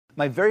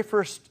My very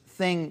first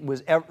thing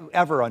was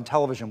ever on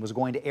television was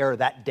going to air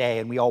that day,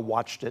 and we all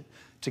watched it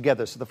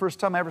together. So the first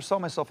time I ever saw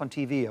myself on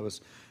TV, I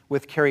was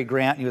with Cary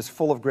Grant, and he was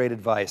full of great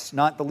advice,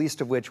 not the least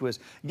of which was,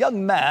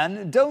 "Young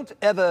man, don't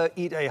ever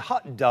eat a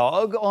hot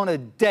dog on a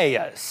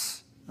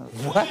dais."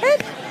 What?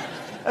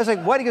 I was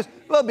like, why? He goes,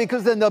 "Well,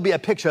 because then there'll be a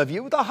picture of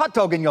you with a hot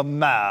dog in your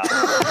mouth."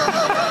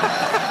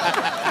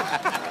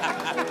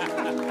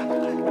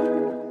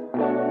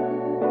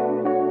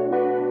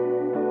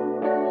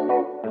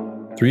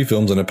 Three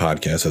Films and a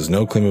Podcast has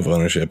no claim of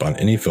ownership on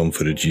any film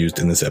footage used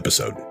in this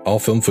episode. All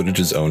film footage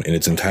is owned in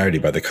its entirety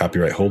by the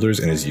copyright holders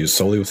and is used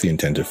solely with the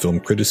intent of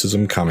film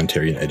criticism,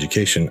 commentary, and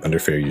education under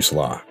fair use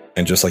law.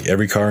 And just like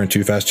every car in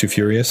Too Fast, Too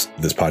Furious,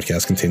 this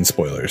podcast contains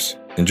spoilers.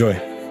 Enjoy.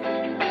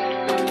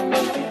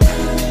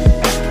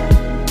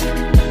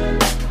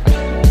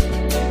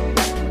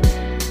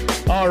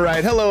 All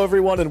right, hello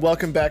everyone, and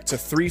welcome back to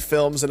Three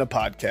Films and a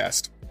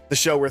Podcast, the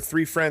show where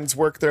three friends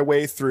work their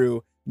way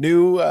through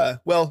new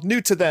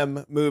to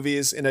them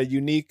movies in a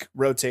unique,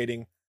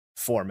 rotating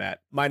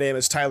format. My name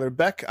is Tyler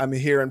Beck. I'm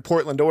here in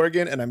Portland,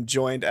 Oregon, and I'm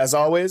joined, as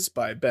always,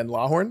 by Ben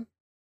Lawhorn.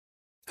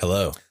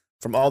 Hello.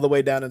 From all the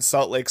way down in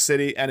Salt Lake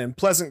City, and in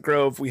Pleasant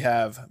Grove, we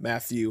have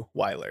Matthew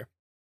Weiler.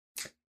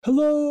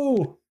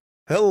 Hello.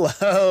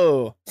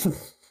 Hello.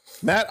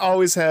 Matt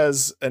always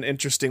has an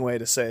interesting way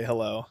to say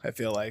hello, I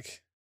feel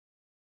like.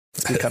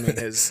 It's becoming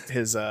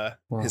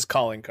his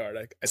calling card,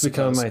 I it's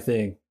become my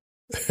thing.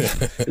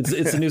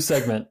 It's a new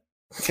segment.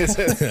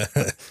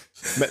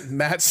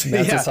 Matt's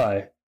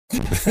hi.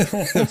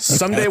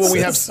 Someday when we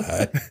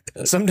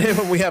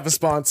have a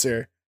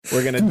sponsor,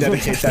 we're going to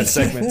dedicate that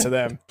segment to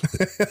them.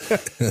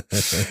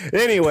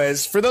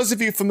 Anyways, for those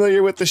of you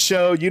familiar with the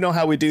show, you know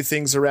how we do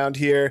things around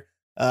here.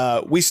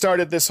 We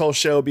started this whole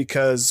show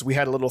because we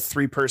had a little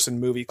 3-person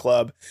movie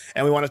club,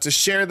 and we wanted to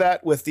share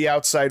that with the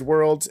outside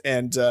world,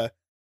 and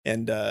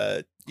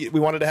we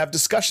wanted to have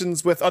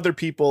discussions with other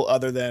people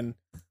other than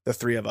the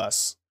three of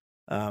us.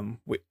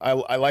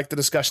 I like the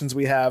discussions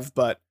we have,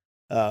 but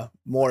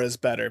more is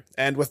better.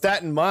 And with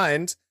that in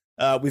mind,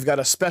 we've got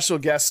a special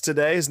guest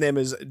today. His name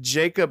is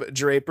Jacob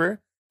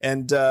Draper.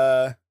 And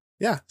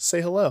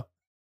say hello.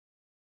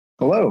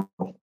 Hello.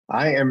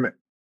 I am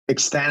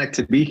ecstatic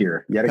to be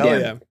here yet again. Hell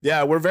yeah.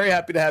 Yeah, we're very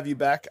happy to have you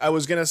back. I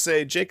was going to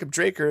say Jacob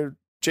Draper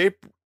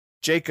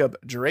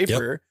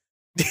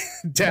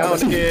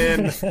down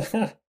in...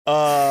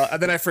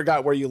 and then I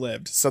forgot where you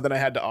lived. So then I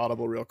had to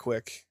audible real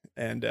quick,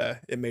 and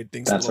it made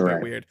things a little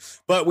bit weird.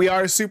 But we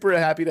are super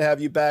happy to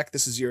have you back.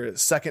 This is your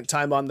second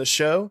time on the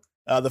show.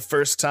 The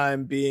first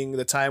time being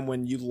the time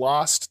when you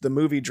lost the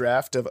movie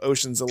draft of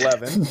Ocean's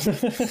 11.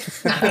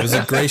 It was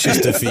a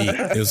gracious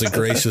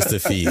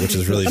defeat, which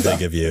is really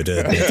big of you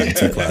to make it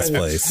to last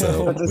place.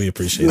 So we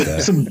appreciate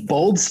that. Some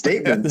bold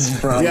statements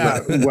from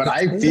what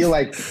I feel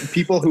like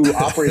people who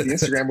operate the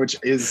Instagram, which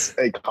is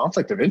a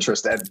conflict of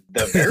interest at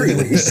the very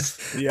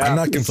least. Yeah. I'm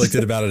not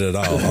conflicted about it at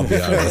all. I'll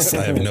be honest.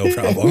 I have no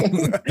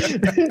problem.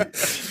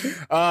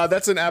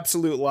 That's an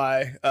absolute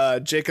lie.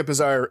 Jacob is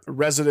our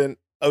resident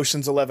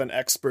Ocean's 11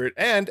 expert,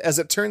 and as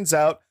it turns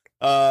out,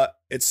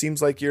 it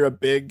seems like you're a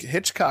big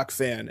Hitchcock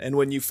fan, and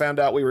when you found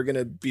out we were going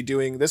to be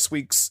doing this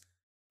week's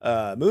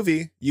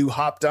movie, you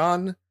hopped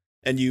on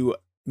and you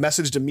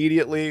messaged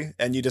immediately,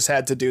 and you just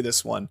had to do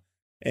this one.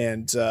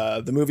 And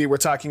the movie we're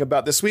talking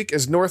about this week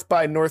is North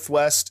by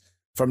Northwest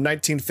from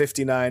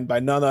 1959 by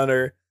none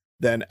other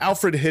than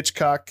Alfred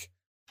Hitchcock,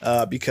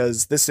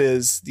 because this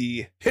is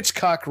the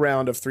Hitchcock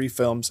round of 3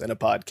 films and a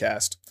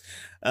podcast.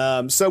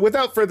 So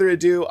without further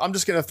ado, I'm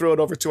just going to throw it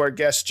over to our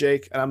guest,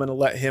 Jake, and I'm going to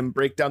let him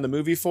break down the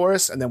movie for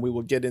us, and then we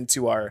will get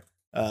into our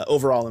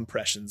overall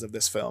impressions of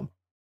this film.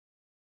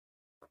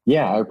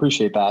 Yeah, I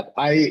appreciate that.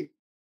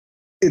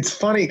 It's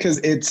funny because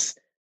it's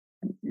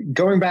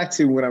going back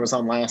to when I was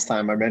on last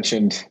time, I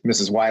mentioned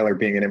Mrs. Weiler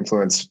being an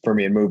influence for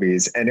me in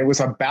movies, and it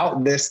was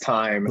about this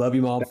time. Love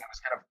you, Mom. That I was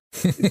kind of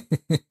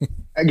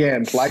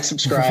again, like,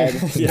 subscribe,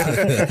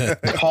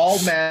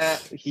 call Matt.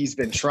 He's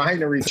been trying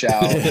to reach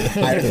out.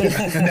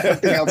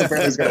 Nothing else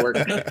apparently is going to work.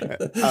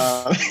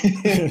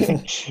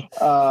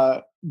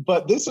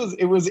 But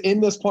it was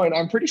in this point,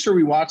 I'm pretty sure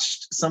we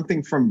watched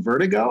something from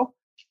Vertigo,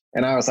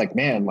 and I was like,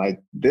 man,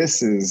 like,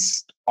 this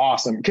is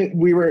awesome.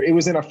 It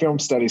was in a film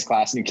studies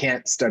class, and you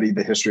can't study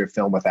the history of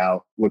film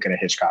without looking at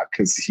Hitchcock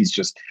because he's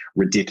just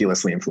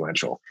ridiculously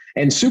influential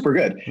and super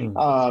good.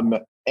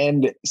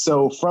 And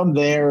so from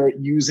there,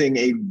 using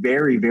a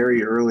very,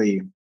 very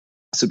early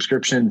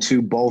subscription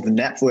to both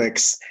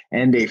Netflix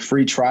and a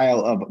free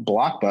trial of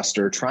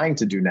Blockbuster trying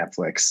to do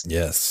Netflix.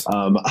 Yes.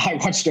 I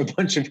watched a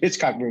bunch of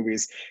Hitchcock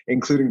movies,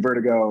 including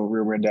Vertigo,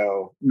 Rear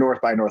Window, North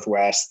by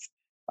Northwest.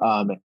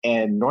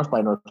 And North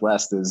by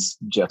Northwest is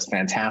just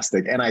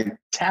fantastic. And I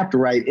tapped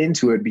right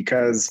into it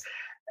because,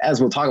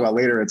 as we'll talk about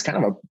later, it's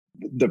kind of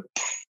the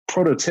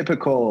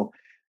prototypical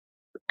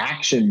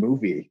action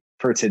movie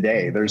for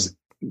today.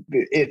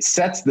 It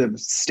sets the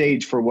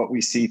stage for what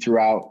we see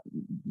throughout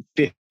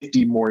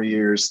 50 more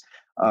years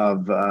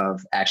of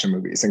action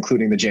movies,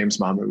 including the James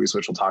Bond movies,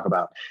 which we'll talk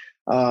about.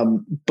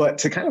 But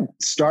to kind of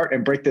start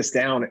and break this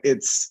down,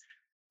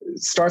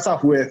 starts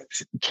off with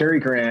Cary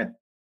Grant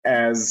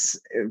as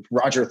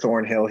Roger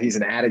Thornhill. He's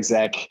an ad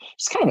exec,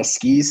 just kind of a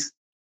skis,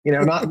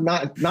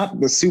 not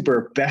the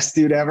super best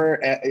dude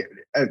ever.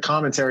 A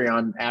commentary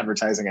on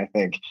advertising, I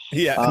think.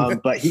 Yeah.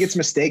 But he gets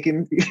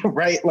mistaken,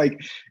 right? Like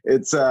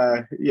it's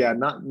not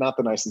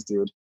the nicest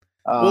dude.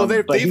 Well,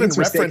 they even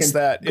reference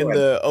that in ahead.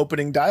 the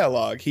opening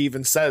dialogue. He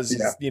even says,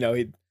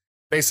 he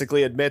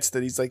basically admits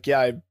that he's like,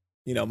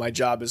 my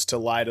job is to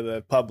lie to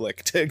the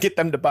public to get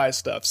them to buy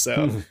stuff.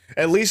 So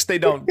at least they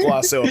don't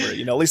gloss over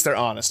it. At least they're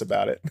honest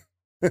about it.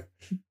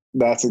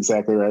 That's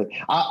exactly right.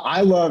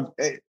 I love,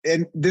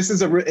 and this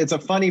is it's a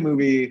funny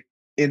movie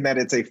in that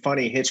it's a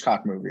funny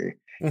Hitchcock movie.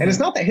 And it's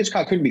not that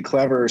Hitchcock couldn't be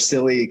clever or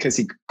silly, because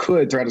he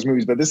could throughout his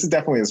movies, but this is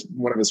definitely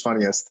one of his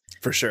funniest.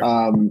 For sure.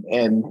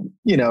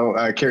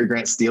 Cary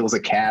Grant steals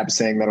a cab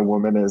saying that a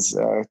woman is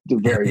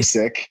very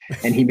sick,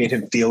 and he made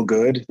him feel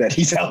good that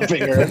he's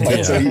helping her.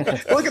 So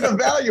look at the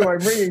value I'm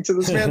bringing to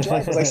this man's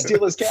life as I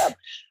steal his cab.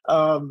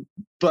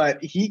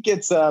 But he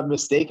gets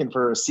mistaken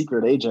for a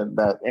secret agent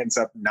that ends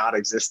up not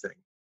existing.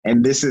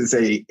 And this is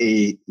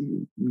he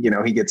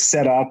gets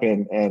set up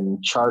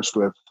and charged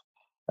with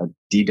a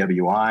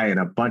DWI, and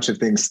a bunch of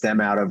things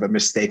stem out of a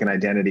mistaken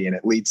identity, and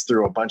it leads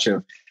through a bunch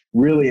of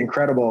really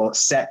incredible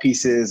set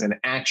pieces and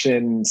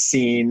action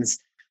scenes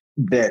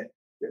that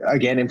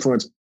again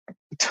influence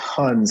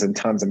tons and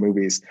tons of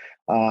movies.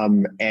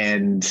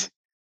 It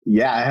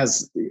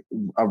has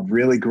a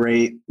really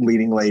great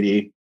leading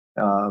lady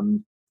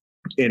in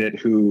it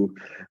who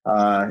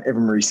Eva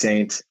Marie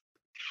Saint,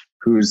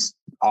 who's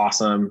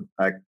awesome,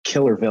 a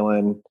killer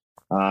villain,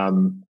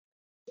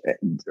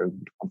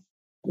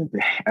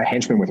 a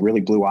henchman with really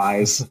blue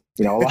eyes,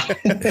 a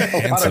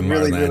lot of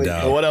really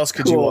Well, what else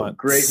could cool, you want?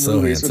 Great So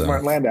movies handsome. with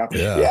Martin Landau.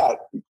 Yeah.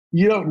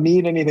 You don't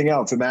need anything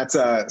else. And that's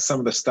some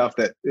of the stuff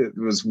that it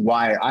was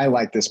why I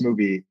like this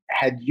movie.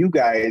 Had you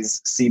guys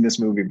seen this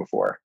movie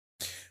before?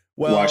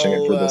 Well, Watching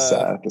it for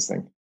this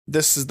thing.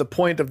 This is the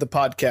point of the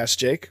podcast,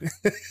 Jake.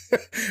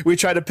 We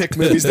try to pick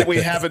movies that we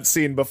haven't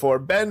seen before.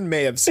 Ben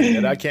may have seen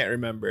it. I can't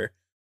remember.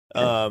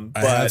 I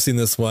have seen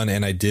this one,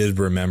 and I did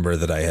remember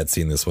that I had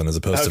seen this one, as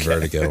opposed to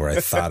Vertigo, where I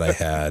thought I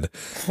had,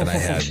 and I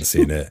hadn't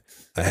seen it.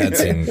 I had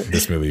seen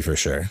this movie for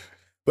sure.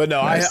 But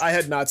no, Nice. I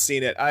had not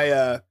seen it.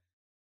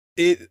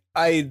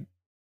 I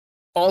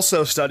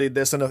also studied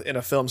this in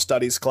a film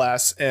studies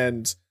class,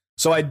 and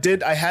so I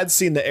had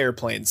seen the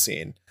airplane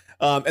scene.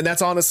 And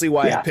that's honestly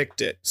why I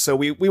picked it. So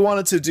we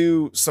wanted to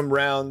do some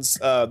rounds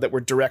that were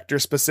director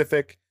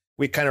specific.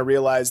 We kind of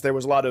realized there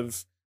was a lot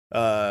of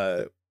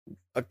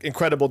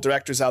incredible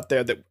directors out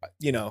there that,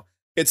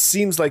 it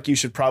seems like you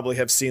should probably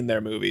have seen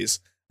their movies.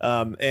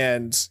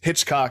 And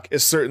Hitchcock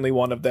is certainly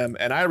one of them.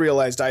 And I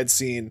realized I'd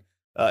seen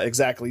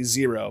exactly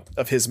 0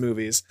 of his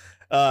movies.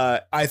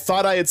 I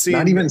thought I had seen...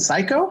 Not even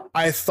Psycho?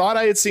 I thought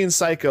I had seen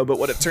Psycho, but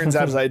what it turns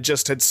out is I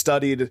just had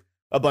studied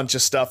a bunch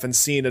of stuff and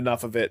seen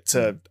enough of it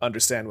to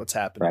understand what's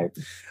happening.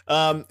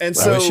 Right. And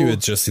so I wish you had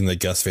just seen the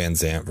Gus Van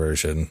Sant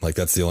version. Like,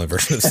 that's the only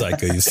version of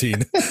Psycho you've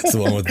seen. It's the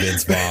one with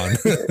Vince Vaughn.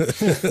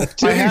 To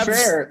be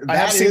fair, I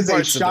have that seen is a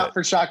parts of it.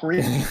 shot-for-shot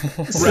remake.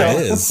 Right.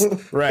 It is.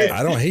 Right.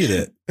 I don't hate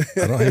it.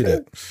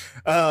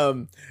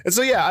 And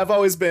so, I've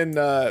always been,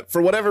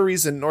 for whatever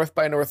reason, North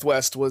by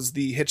Northwest was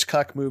the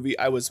Hitchcock movie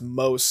I was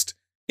most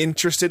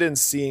interested in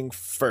seeing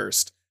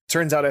first.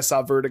 Turns out I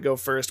saw Vertigo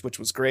first, which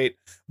was great.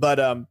 But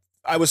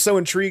I was so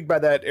intrigued by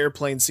that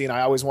airplane scene.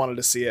 I always wanted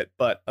to see it,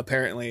 but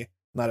apparently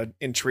not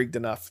intrigued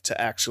enough to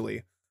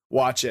actually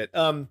watch it.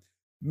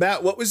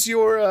 Matt, what was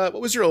your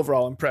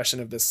overall impression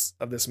of this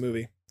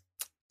movie?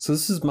 So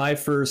this is my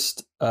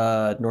first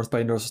North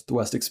by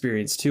Northwest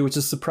experience too, which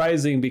is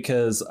surprising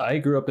because I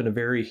grew up in a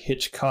very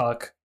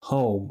Hitchcock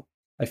home.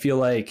 I feel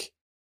like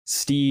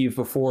Steve,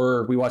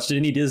 before we watched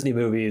any Disney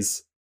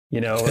movies,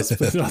 was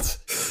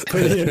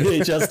putting in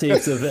VHS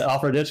tapes of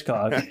Alfred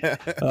Hitchcock,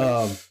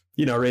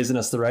 raising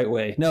us the right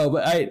way. No,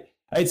 but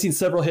I'd seen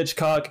several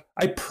Hitchcock.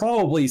 I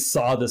probably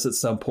saw this at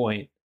some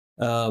point,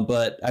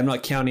 but I'm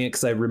not counting it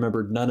because I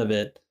remembered none of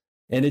it.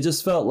 And it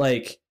just felt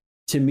like,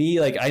 to me,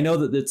 like, I know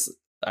that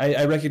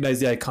I recognize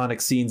the iconic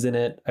scenes in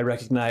it. I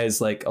recognize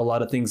like a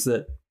lot of things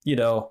that,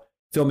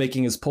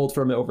 filmmaking has pulled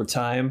from it over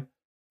time.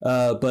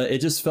 But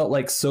it just felt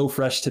like so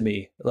fresh to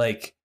me.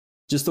 Like,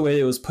 just the way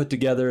it was put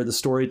together, the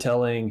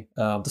storytelling,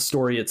 the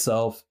story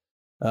itself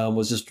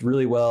was just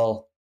really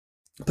well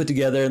put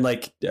together. And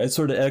like, I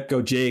sort of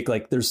echo Jake,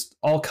 like there's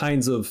all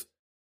kinds of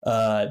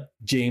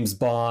James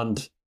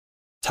Bond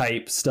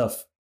type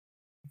stuff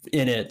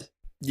in it.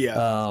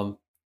 Yeah.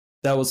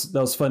 That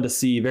was fun to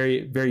see.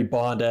 Very, very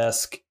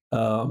Bond-esque.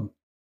 And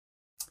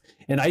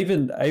I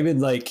even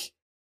like,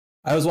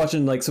 I was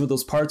watching like some of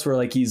those parts where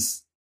like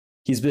he's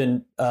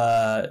been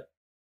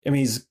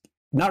he's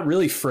not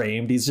really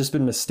framed. He's just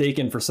been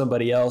mistaken for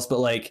somebody else. But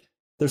like,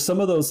 there's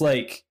some of those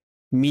like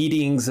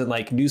meetings and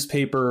like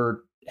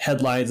newspaper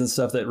headlines and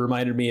stuff that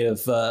reminded me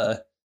of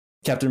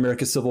Captain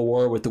America: Civil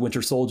War with the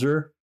Winter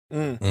Soldier.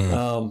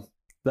 That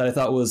I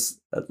thought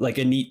was like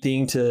a neat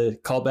thing to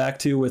call back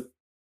to, with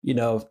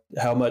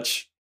how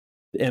much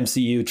the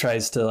MCU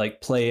tries to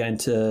like play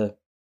into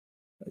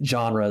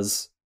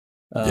genres.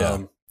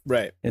 Yeah.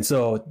 Right. And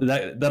so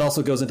that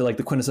also goes into like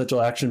the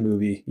quintessential action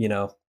movie, you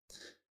know.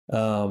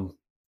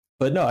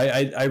 But no,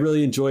 I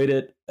really enjoyed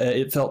it.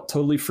 It felt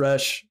totally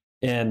fresh,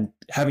 and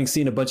having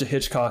seen a bunch of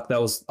Hitchcock,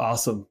 that was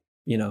awesome.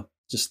 You know,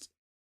 just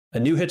a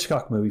new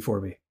Hitchcock movie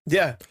for me.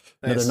 Yeah.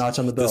 Another Nice. notch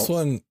on the belt. This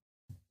one,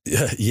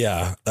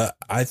 yeah,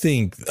 I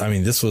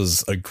mean, this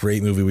was a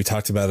great movie. We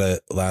talked about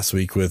it last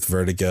week with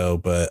Vertigo,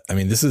 but I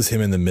mean, this is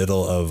him in the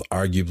middle of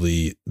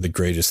arguably the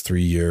greatest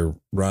 3-year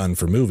run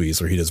for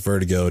movies, where he does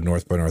Vertigo,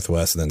 North by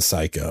Northwest, and then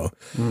Psycho.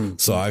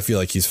 So I feel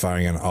like he's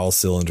firing on all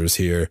cylinders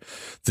here.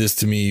 This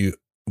to me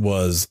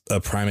was a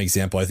prime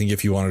example. I think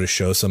if you wanted to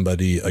show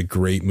somebody a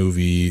great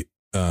movie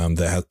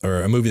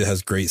or a movie that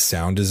has great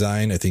sound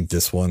design, I think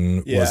this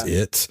one was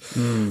it.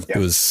 It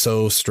was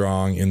so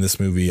strong in this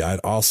movie. I'd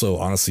also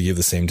honestly give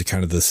the same to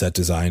kind of the set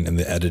design and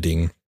the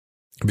editing,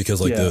 because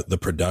like the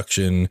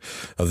production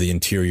of the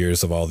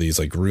interiors of all these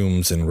like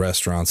rooms and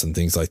restaurants and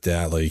things like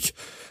that, like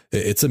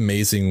it's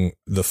amazing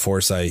the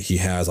foresight he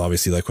has,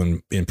 obviously, like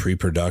when in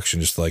pre-production,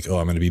 just like, oh,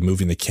 I'm going to be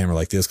moving the camera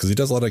like this, because he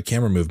does a lot of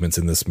camera movements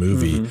in this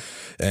movie.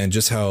 And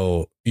just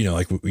how, you know,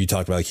 like we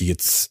talked about, like he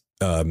gets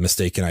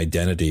mistaken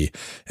identity,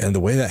 and the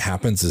way that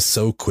happens is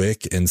so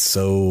quick and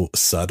so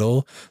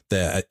subtle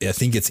that I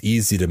think it's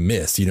easy to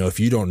miss. You know, if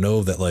you don't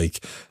know that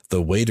like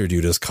the waiter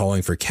dude is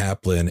calling for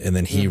Kaplan, and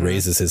then he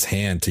raises his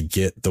hand to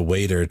get the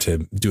waiter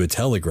to do a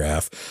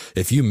telegraph,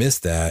 if you miss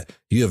that,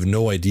 you have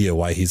no idea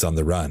why he's on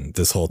the run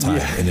this whole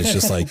time. And it's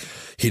just like,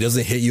 he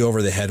doesn't hit you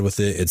over the head with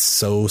it. It's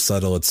so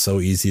subtle. It's so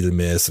easy to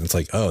miss. And it's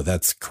like, oh,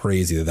 that's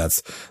crazy.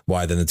 That's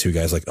why then the two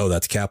guys like, oh,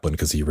 that's Kaplan,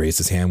 because he raised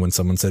his hand when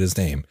someone said his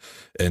name.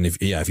 And if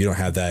you don't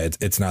have that,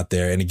 it's not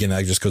there. And again,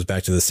 that just goes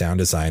back to the sound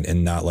design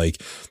and not like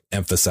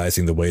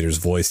emphasizing the waiter's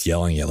voice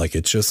yelling it. Like,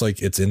 it's just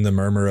like, it's in the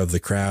murmur of the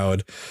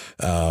crowd.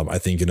 I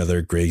think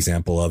another great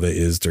example of it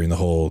is during the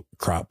whole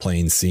crop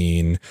plane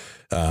scene.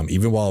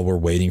 Even while we're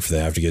waiting for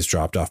that after he gets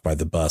dropped off by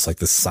the bus, like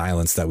the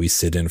silence that we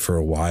sit in for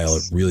a while,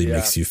 it really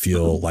makes you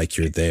feel like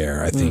you're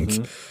there. I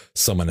think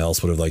someone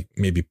else would have like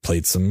maybe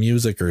played some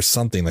music or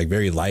something like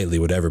very lightly,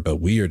 whatever, but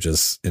we are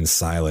just in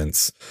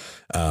silence.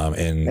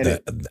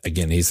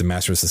 Again, he's a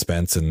master of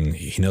suspense, and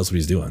he knows what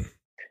he's doing.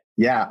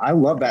 Yeah, I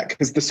love that,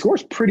 because the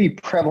score's pretty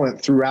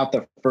prevalent throughout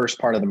the first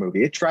part of the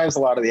movie. It drives a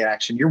lot of the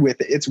action. You're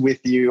with it. It's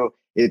with you.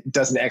 It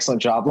does an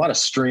excellent job. A lot of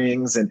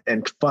strings and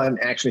fun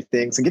action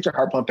things, and get your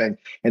heart pumping.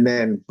 And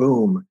then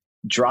boom,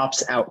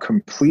 drops out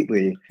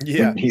completely.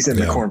 When he's in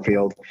the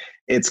cornfield.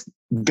 It's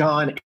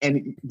gone.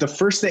 And the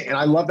first thing, and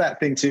I love that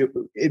thing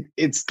too,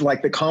 it's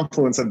like the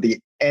confluence of the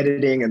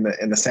editing and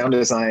the sound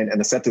design and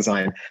the set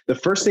design. The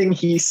first thing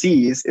he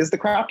sees is the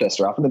crop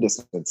duster off in the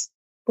distance.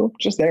 Boom,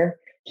 just there.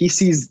 He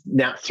sees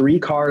now 3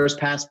 cars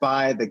pass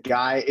by the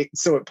guy.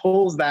 So it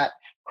pulls that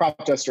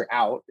crop duster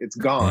out. It's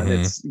gone.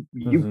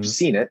 You've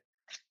seen it.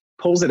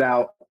 Pulls it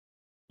out.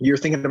 You're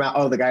thinking about,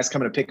 oh, the guy's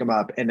coming to pick him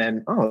up. And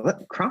then, oh,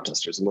 that crop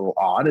duster's a little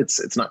odd.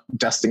 It's not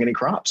dusting any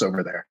crops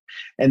over there.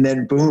 And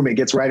then boom, it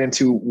gets right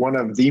into one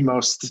of the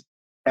most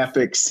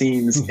epic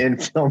scenes in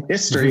film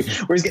history,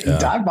 where he's getting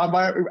dived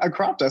by a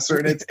crop duster.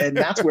 And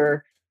that's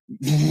where,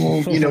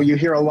 you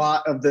hear a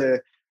lot of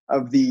the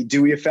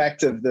Dewey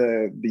effect of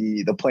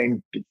the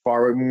plane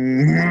forward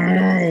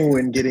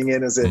and getting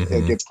in as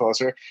it gets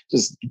closer.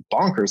 Just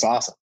bonkers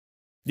awesome.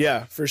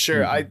 Yeah, for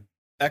sure. I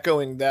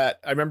echoing that.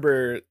 I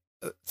remember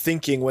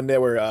thinking when they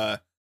were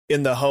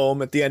in the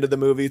home at the end of the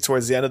movie,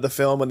 towards the end of the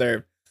film,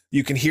 when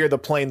you can hear the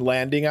plane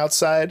landing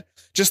outside,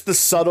 just the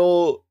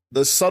subtle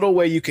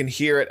way you can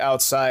hear it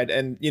outside.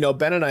 And,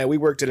 Ben and I, we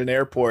worked at an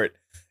airport,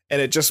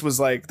 and it just was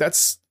like,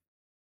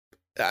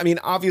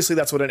 obviously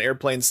that's what an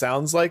airplane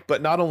sounds like,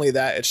 but not only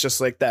that, it's just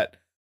like that,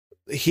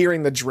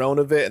 hearing the drone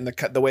of it and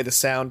the way the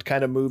sound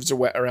kind of moves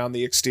around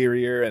the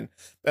exterior and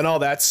all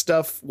that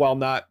stuff, while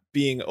not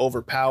being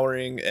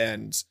overpowering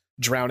and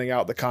drowning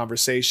out the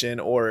conversation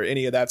or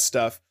any of that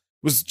stuff,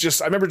 was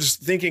just, I remember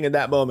just thinking in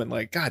that moment,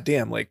 like, God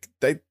damn, like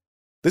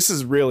this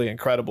is really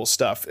incredible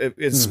stuff.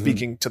 It's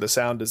speaking to the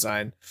sound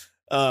design.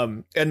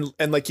 And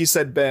like you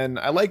said, Ben,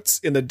 I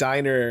liked in the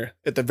diner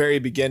at the very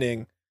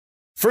beginning.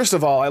 First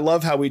of all, I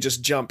love how we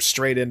just jump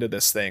straight into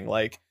this thing.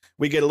 Like,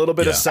 we get a little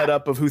bit of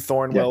setup of who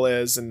Thornwell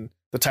is and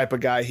the type of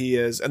guy he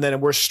is. And then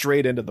we're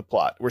straight into the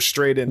plot. We're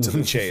straight into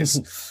the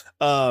chase.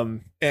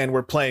 And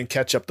we're playing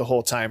catch up the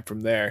whole time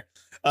from there.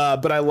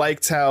 But I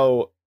liked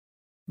how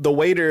the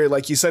waiter,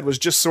 like you said, was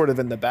just sort of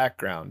in the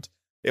background.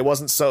 It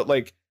wasn't so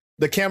like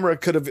the camera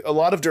could have, a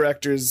lot of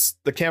directors,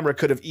 the camera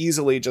could have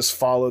easily just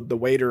followed the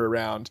waiter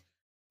around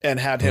and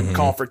had him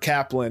call for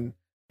Kaplan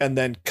and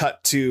then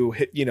cut to,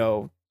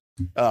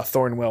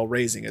 Thornwell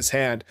raising his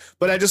hand.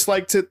 But I just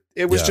liked it.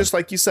 It was just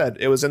like you said,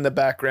 it was in the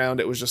background.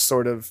 It was just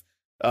sort of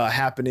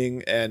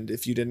happening. And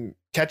if you didn't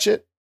catch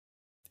it,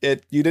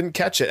 you didn't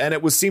catch it. And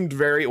it seemed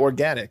very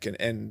organic,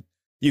 and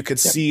you could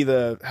see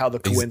how the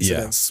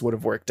coincidence would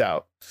have worked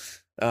out.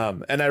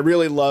 And I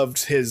really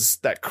loved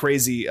that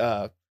crazy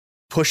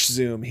push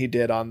zoom he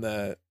did on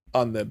the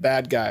on the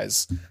bad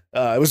guys.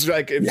 It was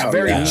like it's Yeah,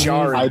 very yeah.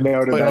 jarring. I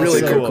noted but that.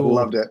 really So cool.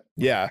 Loved it.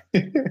 Yeah,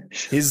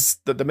 he's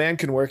the man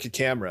can work a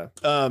camera.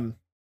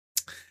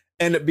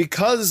 And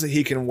because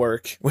he can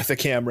work with a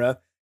camera,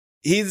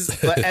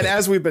 and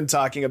as we've been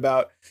talking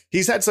about,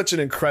 he's had such an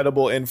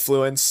incredible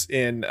influence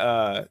in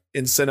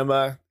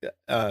cinema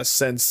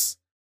since,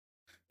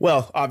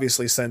 well,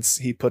 obviously since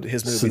he put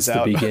his movies Since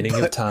out the beginning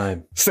of but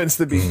time. since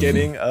the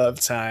beginning of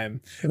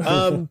time.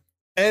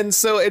 And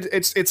so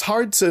it's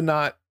hard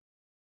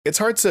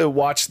to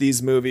watch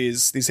these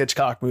movies, these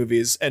Hitchcock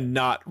movies, and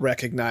not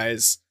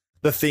recognize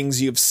the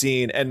things you've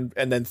seen, and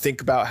then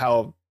think about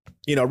how,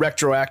 you know,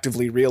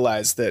 retroactively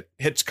realize that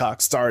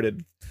Hitchcock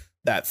started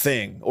that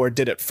thing or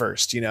did it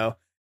first. You know,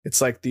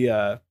 it's like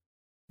the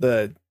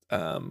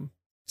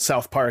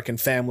South Park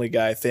and Family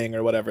Guy thing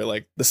or whatever.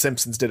 Like The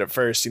Simpsons did it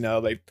first. You know,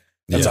 like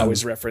that's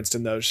always referenced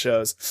in those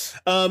shows.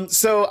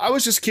 So I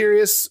was just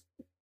curious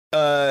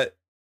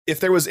if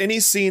there was any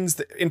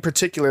scenes in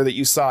particular that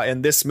you saw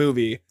in this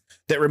movie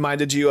that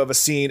reminded you of a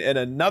scene in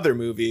another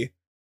movie,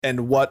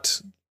 and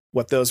what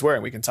those were,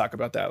 and we can talk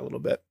about that a little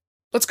bit.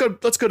 Let's go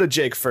to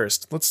Jake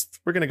first.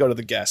 We're gonna go to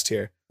the guest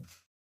here.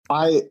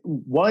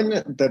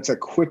 One that's a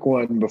quick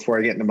one before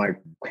I get into my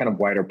kind of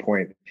wider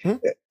point.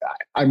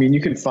 I mean,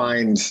 you can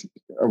find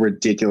a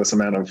ridiculous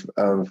amount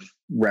of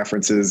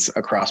references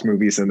across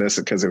movies in this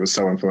because it was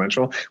so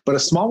influential. But a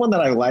small one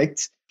that I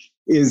liked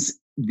is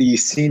the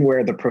scene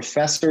where the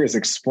professor is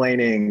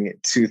explaining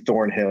to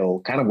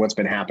Thornhill kind of what's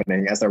been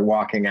happening as they're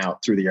walking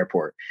out through the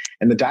airport.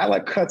 And the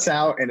dialogue cuts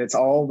out and it's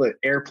all the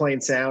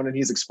airplane sound and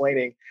he's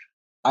explaining.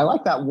 I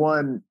like that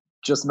one,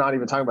 just not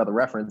even talking about the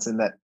reference, in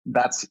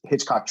that's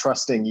Hitchcock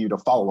trusting you to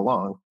follow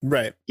along.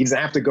 Right. He doesn't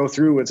have to go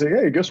through and say,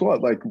 hey, guess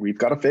what? Like, we've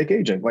got a fake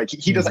agent. Like,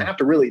 he doesn't have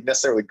to really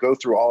necessarily go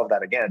through all of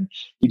that again.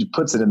 He just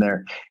puts it in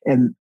there.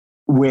 And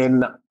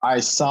when I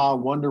saw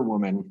Wonder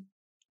Woman,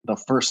 the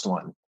first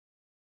one,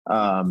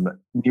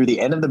 near the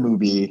end of the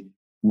movie,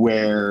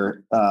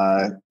 where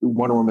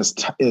Wonder Woman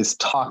is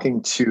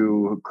talking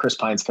to Chris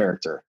Pine's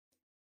character,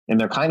 and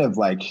they're kind of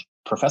like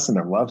professing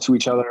their love to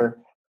each other.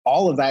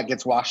 All of that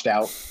gets washed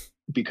out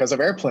because of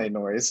airplane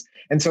noise,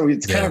 and so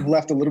it's kind of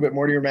left a little bit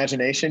more to your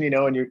imagination, you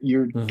know. And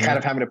you're kind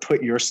of having to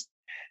put your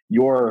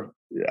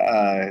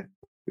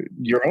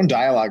own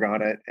dialogue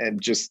on it,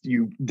 and just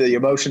the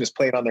emotion is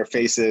played on their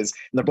faces,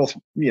 and they're both,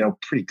 you know,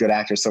 pretty good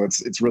actors, so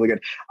it's really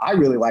good. I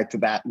really liked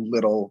that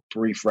little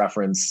brief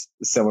reference.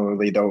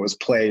 Similarly, though, it was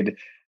played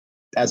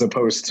as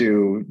opposed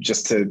to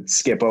just to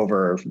skip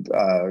over,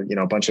 you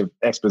know, a bunch of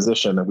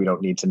exposition that we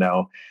don't need to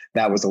know.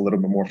 That was a little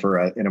bit more for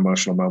an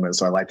emotional moment,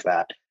 so I liked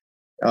that.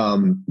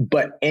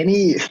 But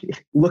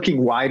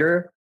looking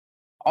wider,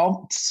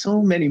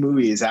 so many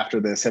movies after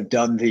this have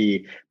done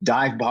the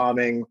dive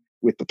bombing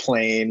with the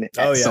plane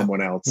at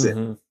someone else.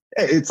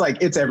 It's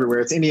like, it's everywhere.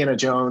 It's Indiana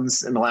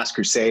Jones and The Last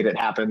Crusade. It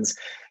happens.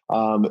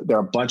 There are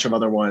a bunch of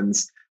other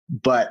ones,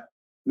 but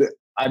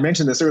I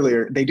mentioned this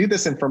earlier. They do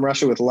this in From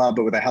Russia with Love,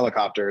 but with a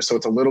helicopter. So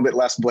it's a little bit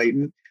less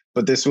blatant,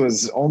 but this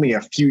was only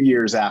a few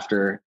years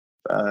after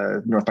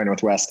North by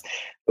Northwest.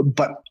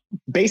 But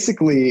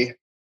basically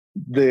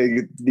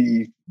the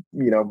you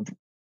know,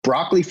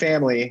 Broccoli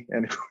family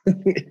and,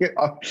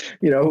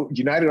 you know,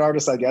 United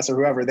Artists, I guess, or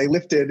whoever, they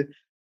lifted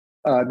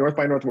North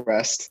by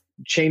Northwest,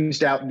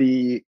 changed out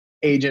the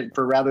agent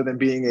for, rather than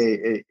being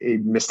a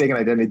mistaken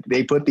identity,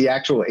 they put the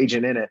actual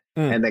agent in it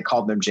and they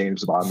called them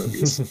James Bond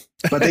movies.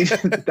 But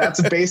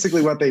that's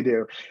basically what they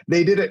do.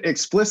 They did it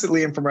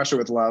explicitly in From Russia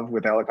with Love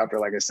with helicopter,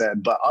 like I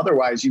said, but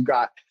otherwise you've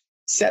got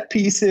set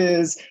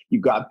pieces,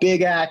 you've got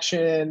big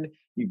action,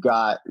 you've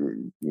got,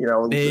 you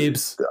know,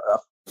 babes,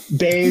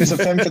 a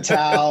femme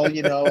fatale,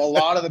 you know, a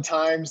lot of the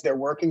times they're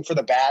working for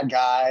the bad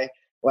guy,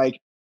 like,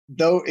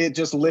 though it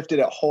just lifted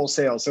it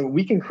wholesale. So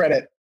we can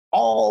credit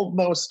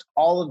almost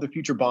all of the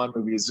future Bond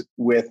movies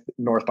with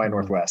North by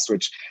Northwest,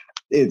 which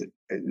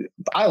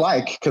I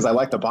like because I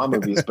like the Bond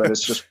movies, but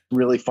it's just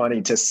really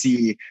funny to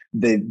see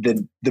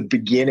the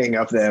beginning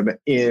of them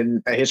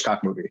in a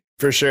Hitchcock movie.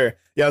 For sure.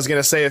 Yeah, I was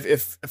gonna say,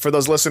 if for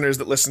those listeners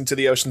that listen to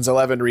the Ocean's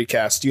 11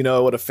 recast, you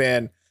know what a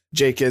fan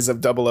Jake is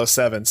of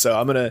 007. So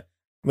I'm gonna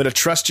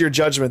trust your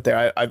judgment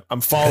there.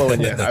 I'm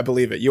following you. I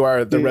believe it. You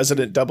are the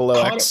resident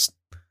 00X.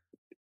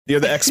 You're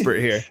the expert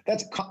here.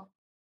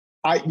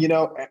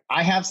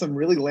 I have some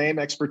really lame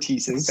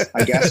expertises,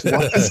 I guess.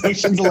 One is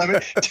Ocean's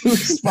 11, two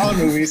is Spawn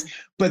movies,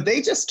 but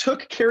they just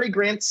took Cary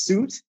Grant's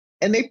suit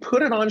and they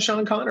put it on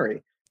Sean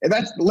Connery. And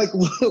that's like,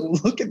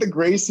 look at the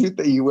gray suit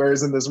that he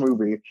wears in this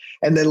movie.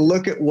 And then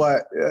look at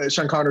what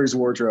Sean Connery's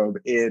wardrobe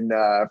in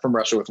From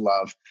Russia with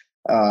Love,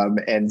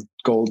 and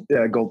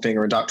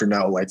Goldfinger and Dr.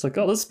 No. Like, it's like,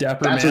 oh, this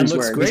dapper man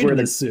looks great in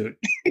this suit.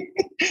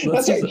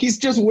 That's it. He's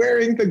just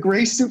wearing the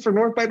gray suit from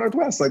North by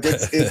Northwest. Like,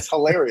 it's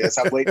hilarious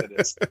how blatant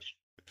it is.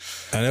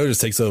 I know it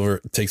just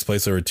takes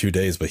place over 2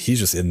 days, but he's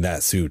just in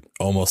that suit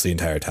almost the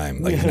entire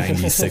time, like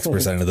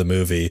 96% of the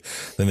movie.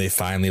 Then they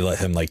finally let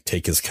him like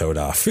take his coat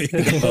off. You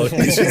know?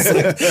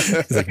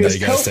 He's like, no, you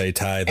gotta stay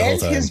tied the whole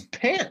time. His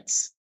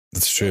pants.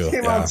 That's true.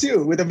 Came Yeah. on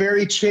too with a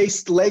very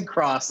chaste leg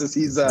cross as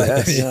he's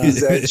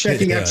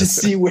checking out to Yes.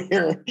 see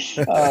where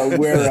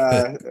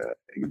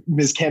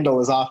Ms. Kendall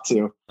is off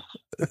to.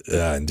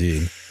 Yeah,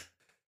 indeed.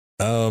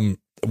 Well,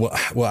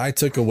 I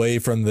took away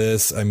from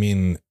this, I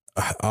mean,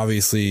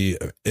 obviously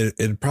it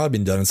had probably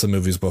been done in some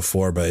movies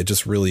before, but it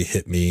just really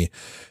hit me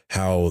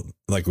how,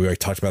 like we already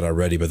talked about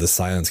already, but the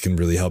silence can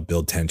really help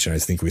build tension. I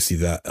think we see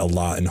that a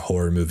lot in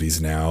horror movies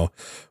now,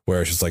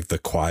 where it's just like the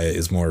quiet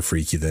is more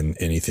freaky than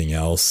anything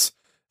else.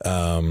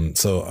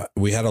 So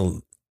we had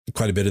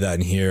quite a bit of that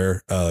in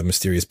here.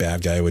 Mysterious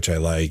bad guy, which I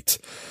liked.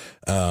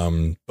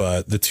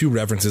 But the two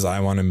references I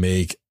want to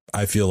make,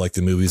 I feel like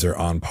the movies are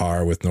on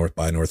par with North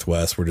by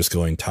Northwest. We're just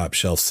going top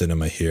shelf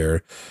cinema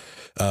here.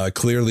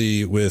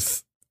 Clearly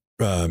with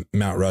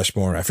Mount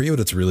Rushmore, I forget what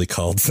it's really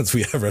called since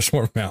we have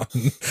Rushmore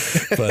Mountain,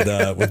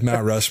 but with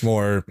Mount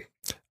Rushmore,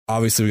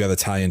 obviously we got to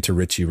tie into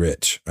Richie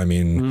Rich. I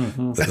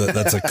mean,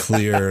 that's a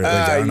clear, like,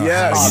 I don't know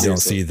Yes. how you don't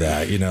see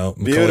that, you know,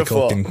 Macaulay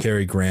Beautiful. Culkin,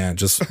 Cary Grant,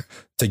 just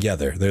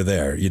together. They're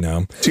there, you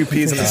know. Two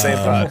peas in the same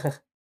pot.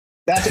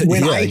 That's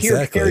when Yeah, I hear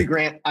exactly. Cary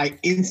Grant, I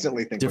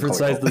instantly think Different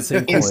Macaulay sides of the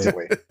same Culkin.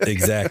 coin. Instantly.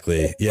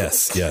 Exactly.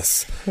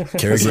 Yes.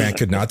 Cary Grant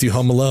could not do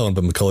Home Alone,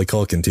 but Macaulay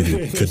Culkin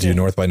could do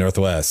North by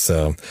Northwest.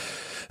 So,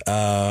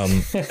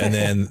 and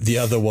then the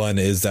other one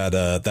is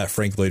that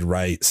Frank Lloyd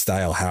Wright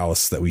style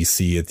house that we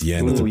see at the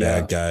end with the Ooh,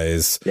 bad yeah.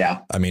 guys. Yeah.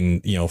 I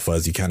mean, you know,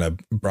 Fuzz, you kind of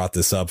brought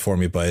this up for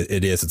me, but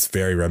it's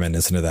very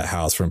reminiscent of that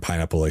house from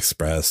Pineapple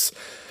Express,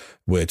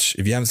 which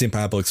if you haven't seen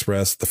Pineapple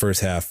Express, the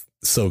first half,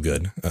 so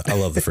good. I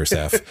love the first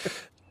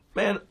half.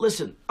 Man,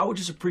 listen, I would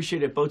just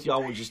appreciate it both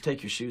y'all would just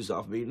take your shoes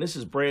off me. And this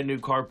is brand new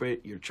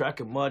carpet. You're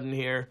tracking mud in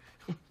here.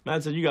 Man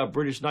said you got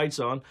British Knights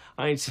on.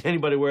 I ain't seen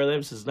anybody wear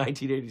them since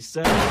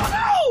 1987.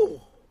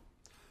 Ow!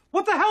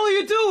 What the hell are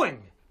you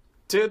doing?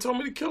 Ted told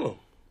me to kill him.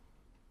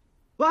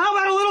 Well, how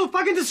about a little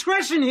fucking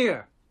discretion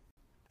here?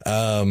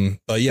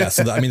 But yeah,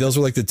 so I mean, those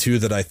were like the two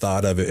that I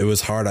thought of. It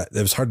was hard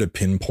to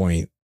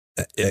pinpoint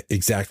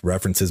exact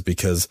references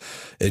because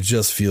it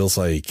just feels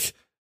like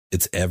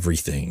it's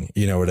everything,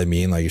 you know what I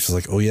mean? Like, it's just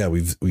like, oh yeah,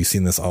 we've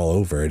seen this all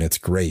over and it's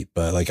great,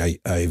 but like,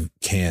 I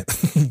can't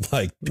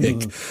like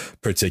pick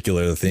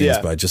particular things,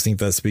 Yeah. but I just think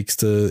that speaks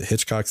to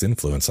Hitchcock's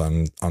influence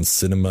on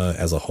cinema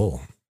as a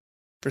whole.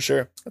 For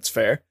sure. That's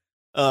fair.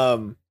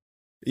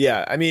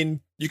 Yeah, I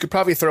mean, you could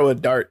probably throw a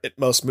dart at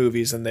most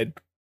movies and they'd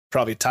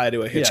probably tie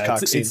to a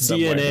Hitchcock scene its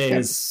somewhere. DNA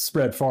is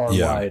spread far and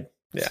Yeah. wide.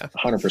 Yeah.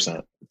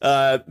 100%.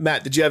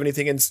 Matt, did you have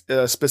anything in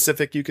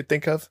specific you could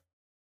think of?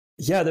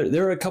 Yeah,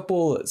 there are a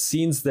couple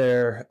scenes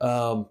there,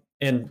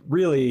 and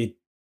really,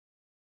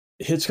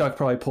 Hitchcock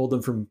probably pulled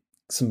them from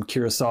some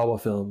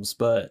Kurosawa films.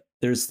 But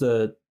there's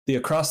the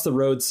across the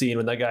road scene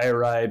when that guy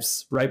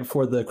arrives right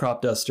before the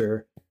crop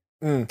duster,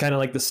 kind of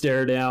like the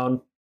stare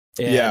down,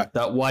 and Yeah.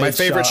 that wide My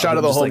favorite shot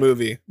of them the just, whole like,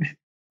 movie.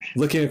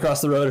 looking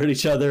across the road at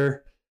each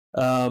other,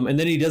 and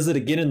then he does it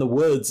again in the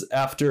woods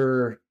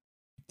after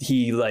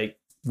he like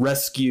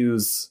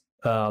rescues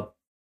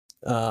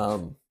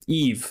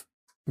Eve.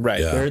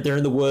 Right. Yeah. They're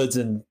in the woods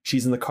and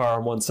she's in the car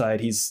on one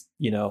side, he's,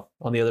 you know,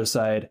 on the other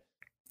side.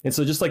 And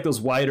so just like those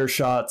wider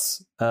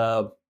shots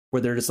where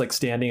they're just like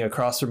standing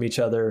across from each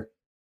other,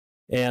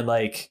 and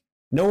like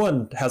no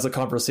one has a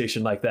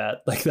conversation like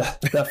that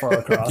far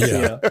across.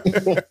 Yeah. You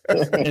know?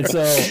 And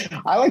so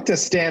I like to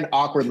stand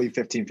awkwardly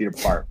 15 feet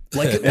apart.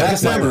 like a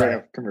That's my way samurai,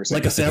 of conversing.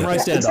 like a samurai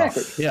standoff.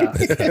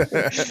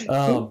 Exactly.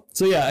 Yeah.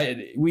 So yeah,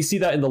 we see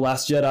that in The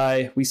Last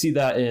Jedi. We see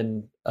that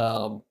in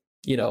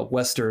you know,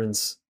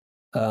 westerns.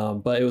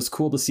 But it was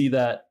cool to see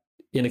that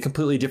in a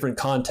completely different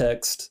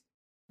context.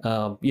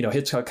 You know,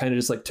 Hitchcock kind of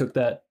just like took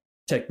that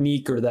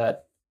technique or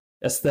that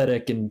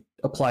aesthetic and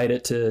applied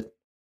it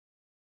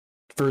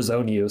for his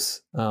own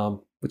use,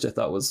 which I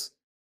thought was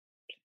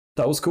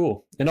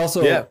cool. And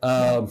also, Yeah.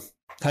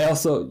 I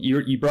also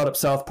you brought up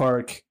South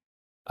Park.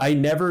 I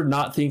never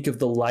not think of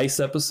the lice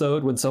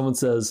episode when someone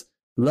says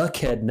luck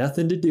had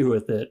nothing to do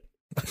with it.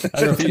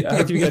 I don't know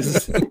if you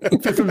guys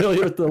are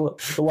familiar with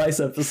the lice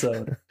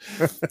episode.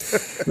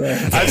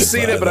 I've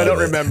seen it, but I don't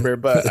remember.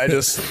 But I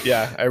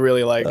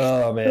really like.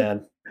 Oh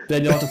man,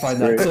 then you'll have to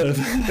find that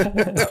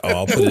clip. Oh,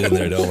 I'll put it in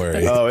there. Don't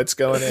worry. Oh, it's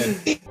going in.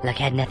 Luck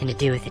had nothing to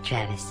do with it,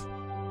 Travis.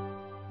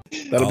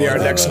 That'll be our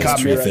next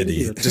copyright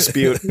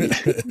dispute.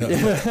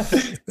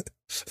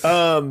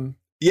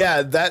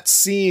 Yeah, that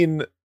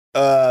scene,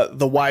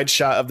 the wide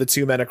shot of the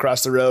two men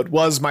across the road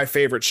was my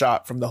favorite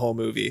shot from the whole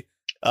movie.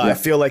 I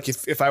feel like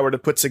if I were to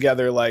put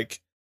together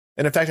like,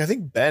 and in fact, I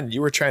think Ben,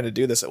 you were trying to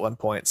do this at one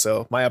point.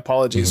 So my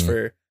apologies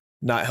for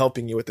not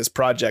helping you with this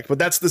project, but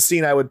that's the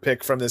scene I would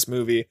pick from this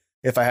movie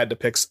if I had to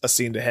pick a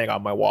scene to hang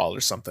on my wall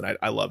or something.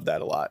 I love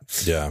that a lot.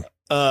 Yeah.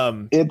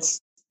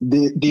 It's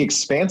the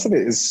expanse of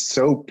it is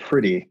so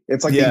pretty.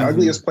 It's like the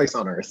ugliest place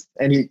on earth,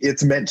 and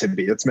it's meant to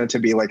be. It's meant to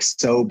be like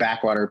so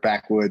backwater,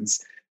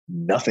 backwoods.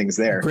 Nothing's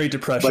there. Great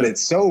Depression. But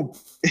it's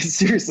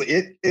seriously.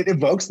 It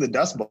evokes the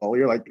Dust Bowl.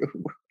 You're like,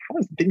 how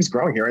are things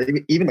growing here?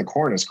 Even the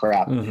corn is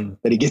crap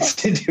that he gets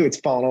to do. It's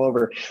falling all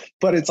over,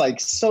 but it's like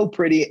so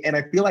pretty. And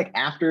I feel like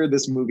after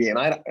this movie, and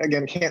I,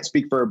 again, can't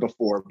speak for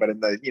before, but in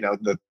the,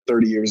 the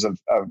 30 years of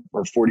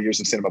or 40 years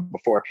of cinema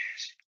before,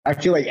 I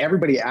feel like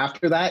everybody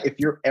after that, if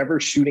you're ever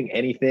shooting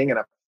anything in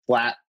a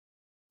flat,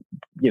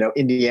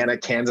 Indiana,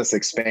 Kansas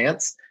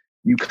expanse,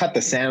 you cut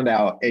the sound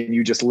out and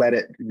you just let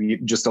it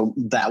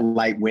that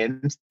light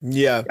wind.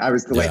 Yeah. I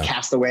was like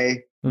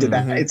Castaway did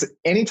that. It's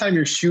anytime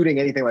you're shooting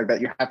anything like that,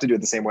 you have to do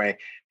it the same way.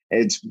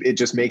 It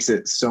just makes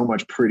it so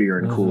much prettier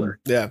and cooler.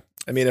 Yeah.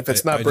 I mean, if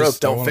it's not broke,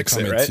 don't fix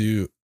it,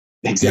 right?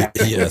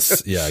 Exactly.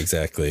 Yes. Yeah,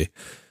 exactly.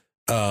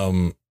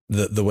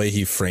 The way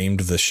he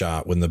framed the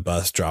shot when the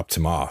bus dropped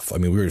him off. I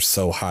mean, we were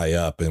so high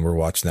up and we're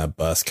watching that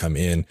bus come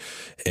in,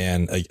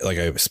 and like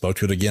I spoke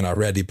to it again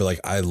already, but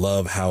like, I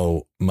love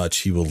how much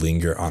he will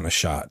linger on a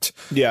shot.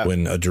 Yeah.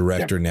 When a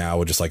director now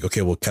would just like,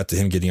 okay, we'll cut to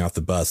him getting off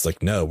the bus.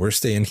 Like, no, we're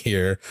staying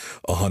here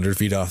 100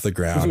 feet off the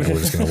ground and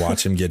we're just going to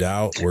watch him get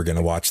out. We're going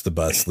to watch the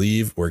bus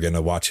leave. We're going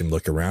to watch him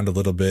look around a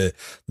little bit.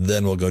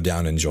 Then we'll go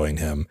down and join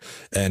him.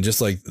 And just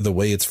like the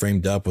way it's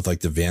framed up with like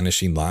the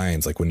vanishing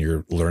lines, like when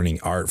you're learning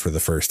art for the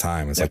first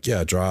time, it's like,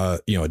 yeah, draw,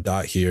 a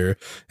dot here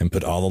and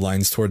put all the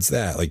lines towards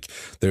that. Like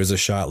there's a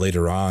shot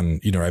later on,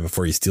 right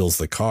before he steals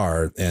the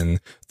car, and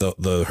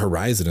the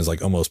horizon is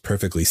like almost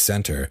perfectly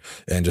center,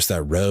 and just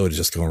that road is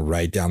just going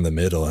right down the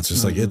middle. It's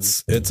just like,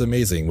 it's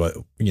amazing what,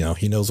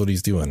 he knows what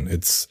he's doing.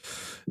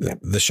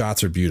 The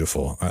shots are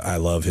beautiful. I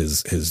love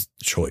his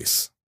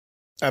choice.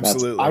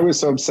 Absolutely. I was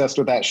so obsessed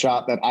with that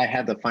shot that I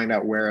had to find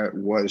out where it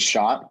was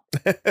shot.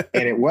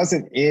 And it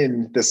wasn't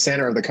in the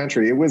center of the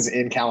country. It was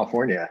in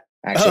California,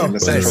 actually, in the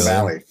Central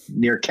Valley,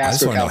 near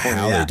Casco, California. I just want to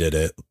know how they did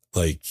it.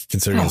 Like,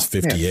 considering it's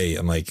 58,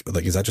 I'm like,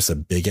 is that just a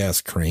big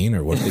ass crane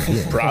or what did they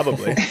do?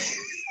 Probably.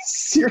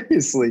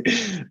 Seriously.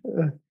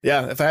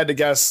 Yeah. If I had to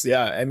guess,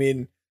 yeah. I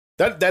mean,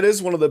 that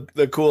is one of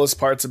the coolest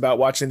parts about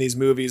watching these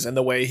movies, and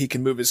the way he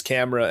can move his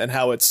camera and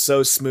how it's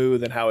so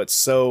smooth and how it's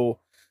so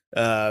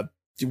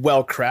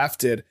well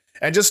crafted,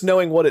 and just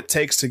knowing what it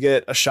takes to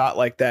get a shot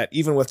like that,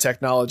 even with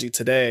technology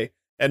today,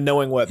 and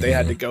knowing what they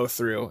had to go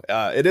through.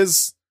 It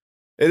is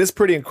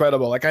pretty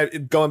incredible.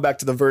 Like going back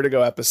to the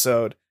Vertigo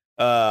episode,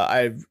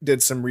 I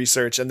did some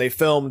research, and they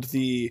filmed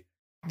the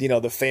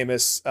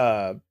famous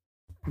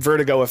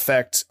Vertigo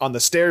effect on the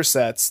stair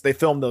sets. They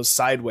filmed those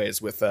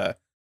sideways with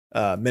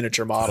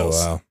miniature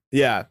models. Oh, wow.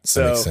 Yeah.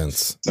 So that makes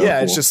sense. So yeah,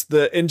 cool. It's just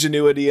the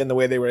ingenuity and the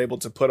way they were able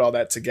to put all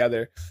that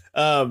together.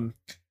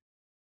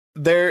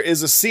 There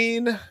is a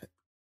scene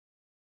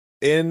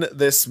in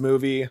this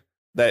movie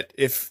that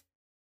if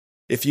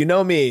you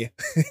know me,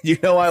 you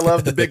know I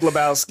love The Big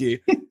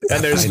Lebowski,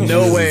 and there's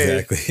no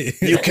way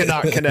you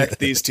cannot connect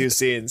these two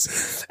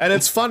scenes. And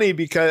it's funny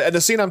because, and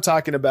the scene I'm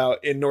talking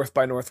about in North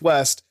by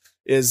Northwest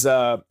is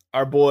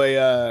our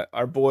boy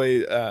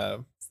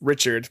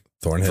Richard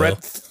Thornhill.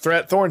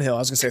 Thornhill. I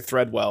was gonna say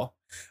Threadwell.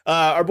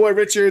 Our boy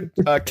Richard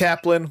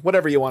Kaplan,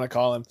 whatever you want to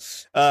call him.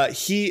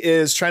 He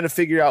is trying to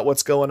figure out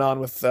what's going on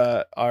with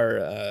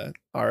our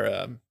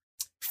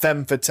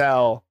femme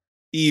fatale,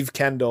 Eve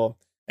Kendall.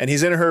 And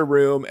he's in her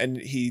room, and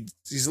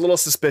he's a little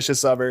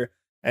suspicious of her,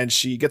 and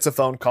she gets a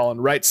phone call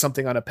and writes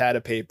something on a pad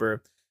of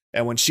paper.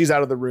 And when she's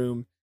out of the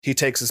room, he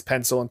takes his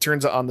pencil and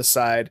turns it on the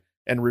side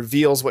and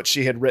reveals what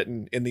she had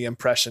written in the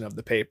impression of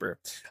the paper.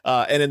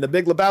 And in The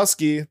Big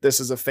Lebowski, this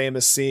is a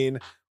famous scene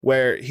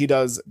where he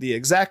does the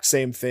exact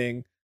same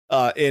thing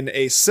in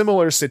a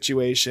similar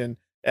situation,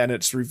 and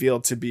it's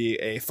revealed to be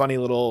a funny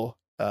little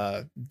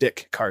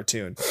dick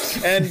cartoon.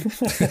 And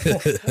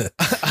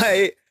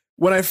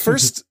when I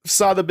first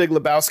saw The Big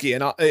Lebowski,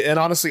 and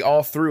honestly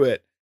all through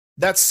it,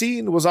 that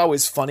scene was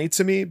always funny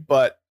to me,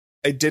 but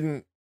I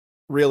didn't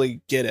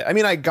really get it. I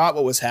mean, I got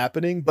what was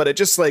happening, but it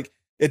just like,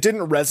 it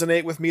didn't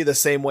resonate with me the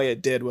same way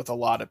it did with a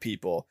lot of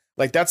people.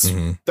 Like that's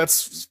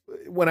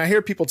when I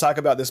hear people talk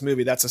about this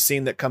movie, that's a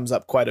scene that comes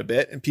up quite a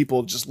bit, and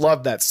people just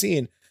love that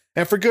scene,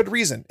 and for good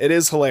reason. It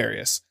is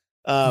hilarious.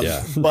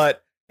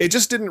 But it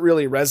just didn't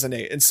really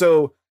resonate. And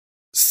so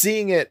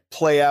seeing it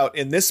play out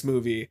in this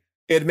movie,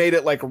 it made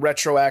it like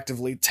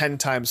retroactively 10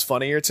 times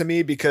funnier to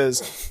me,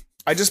 because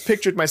I just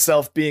pictured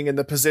myself being in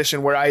the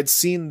position where I had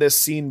seen this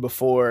scene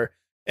before,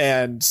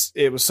 and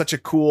it was such a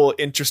cool,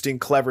 interesting,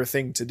 clever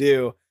thing to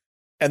do.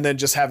 And then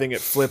just having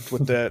it flipped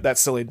with that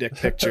silly dick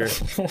picture.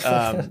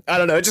 I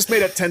don't know. It just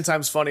made it 10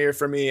 times funnier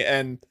for me.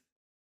 And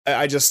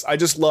I just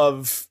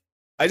love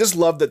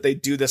that they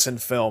do this in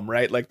film,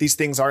 right? Like, these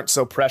things aren't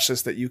so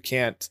precious that you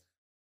can't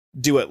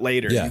do it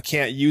later. Yeah. You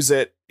can't use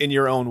it in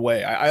your own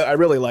way. I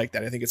really like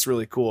that. I think it's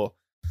really cool.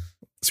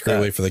 It's a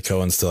great way for the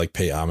Coens to like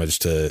pay homage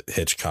to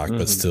Hitchcock,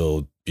 but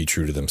still be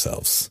true to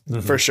themselves.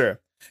 For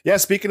sure. Yeah.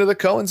 Speaking of the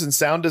Coens and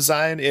sound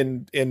design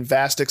in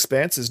Vast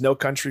Expanses, No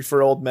Country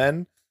for Old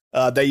Men,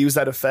 they use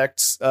that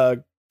effect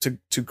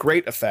to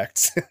great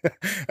effect.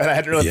 And I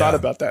hadn't really thought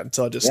about that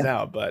until just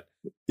now, but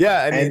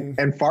yeah, I mean,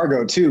 and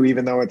Fargo too,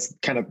 even though it's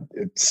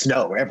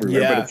snow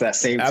everywhere, but it's that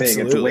same thing.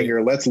 It's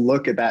linger. Let's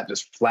look at that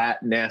just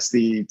flat,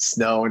 nasty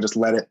snow and just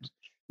let it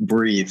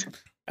breathe.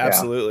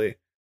 Absolutely.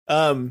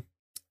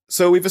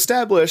 so we've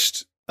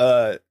established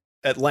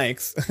at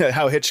length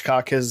how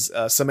Hitchcock has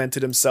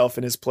cemented himself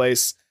in his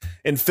place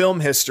in film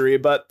history,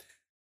 but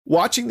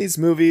watching these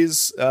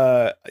movies,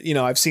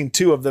 I've seen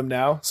 2 of them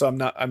now, so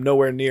I'm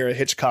nowhere near a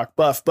Hitchcock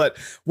buff, but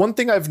one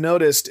thing I've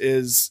noticed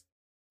is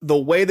the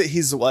way that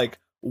he's like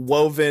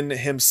woven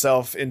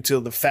himself into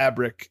the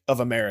fabric of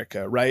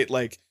America, right?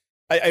 Like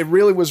I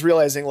really was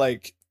realizing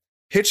like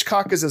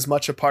Hitchcock is as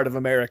much a part of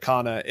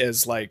Americana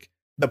as like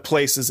the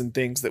places and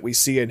things that we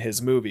see in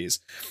his movies.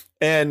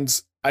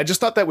 And I just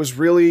thought that was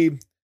really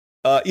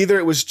either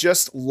it was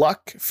just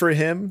luck for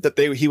him that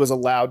he was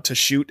allowed to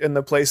shoot in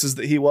the places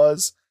that he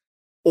was,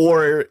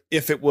 or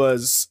if it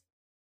was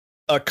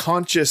a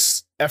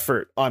conscious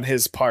effort on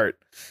his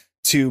part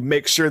to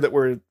make sure that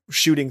we're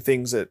shooting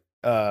things at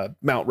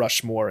Mount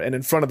Rushmore and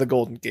in front of the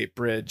Golden Gate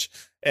Bridge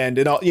and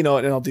in all, in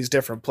all these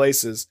different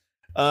places.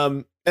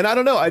 And I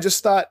don't know, I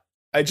just thought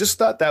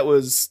that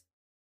was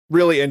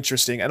really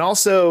interesting. And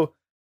also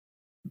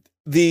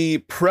the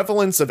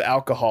prevalence of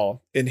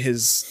alcohol in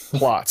his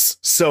plots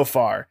so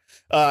far.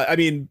 I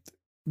mean,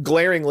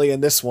 glaringly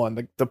in this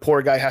one, the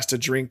poor guy has to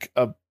drink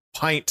a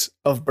pint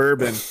of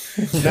bourbon.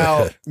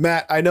 Now,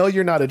 Matt, I know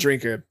you're not a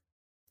drinker.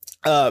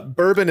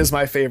 Bourbon is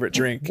my favorite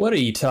drink. What are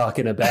you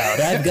talking about?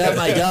 I've got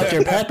my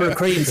Dr. Pepper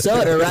cream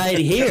soda right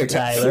here,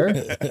 Tyler.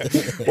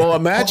 Well,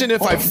 imagine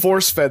if I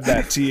force-fed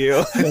that to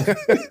you.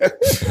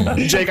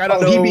 Jake, I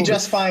don't know. He'd be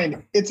just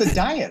fine. It's a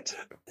diet.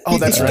 Oh,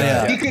 that's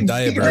right. He could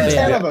drink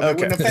 10 of them. It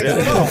wouldn't affect him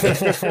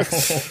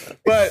at all.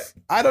 But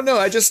I don't know.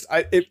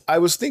 I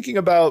was thinking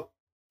about,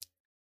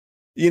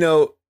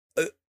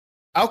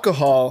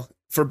 alcohol,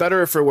 for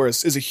better or for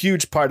worse, is a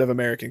huge part of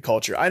American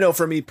culture. I know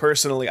for me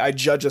personally, I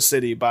judge a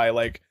city by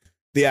like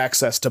the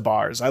access to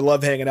bars. I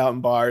love hanging out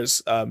in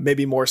bars,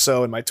 maybe more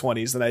so in my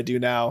 20s than I do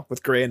now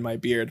with gray in my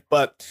beard.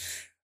 But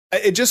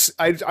I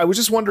was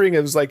just wondering,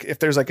 it was like if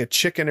there's like a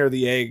chicken or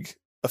the egg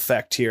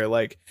effect here.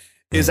 Like,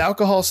 is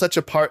alcohol such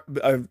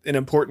an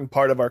important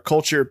part of our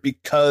culture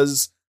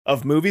because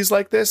of movies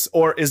like this,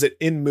 or is it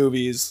in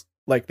movies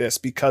like this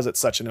because it's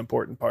such an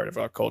important part of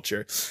our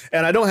culture?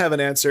 And I don't have an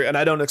answer, and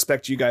I don't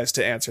expect you guys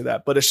to answer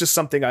that, but it's just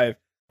something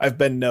I've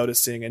been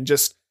noticing. And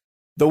just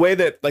the way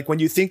that, like, when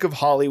you think of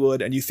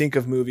Hollywood and you think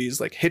of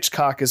movies, like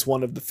Hitchcock is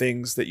one of the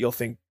things that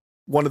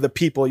one of the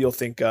people you'll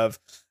think of,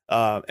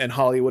 and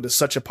Hollywood is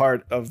such a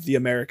part of the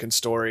American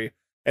story.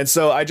 And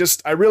so I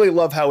really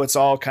love how it's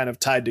all kind of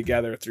tied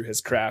together through his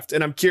craft.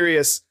 And I'm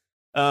curious,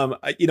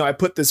 I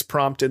put this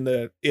prompt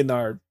in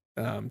our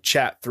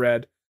chat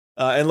thread,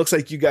 and it looks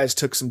like you guys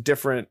took some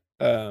different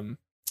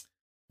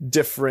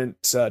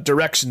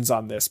directions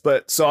on this.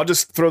 But so I'll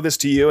just throw this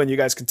to you, and you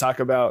guys can talk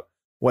about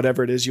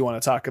whatever it is you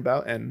want to talk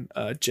about. And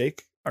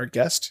Jake, our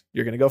guest,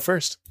 you're going to go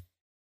first.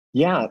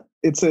 Yeah,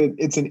 it's an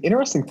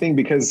interesting thing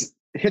because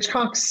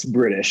Hitchcock's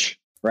British,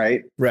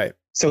 right? Right.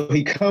 So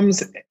he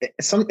comes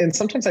and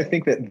sometimes I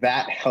think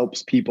that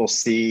helps people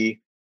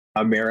see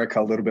America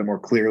a little bit more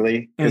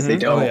clearly because they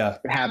don't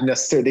have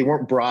necessarily, they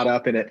weren't brought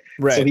up in it.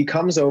 Right. So he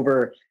comes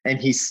over and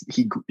he's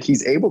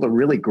able to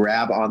really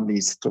grab on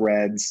these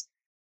threads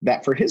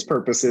that for his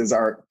purposes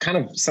are kind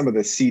of some of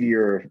the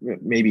seedier,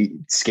 maybe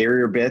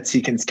scarier bits. He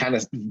can kind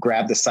of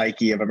grab the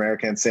psyche of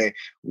America and say,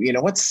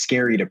 what's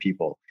scary to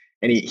people?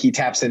 And he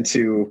taps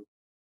into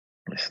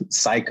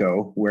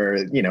Psycho, where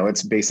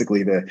it's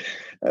basically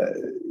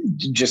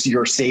just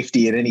your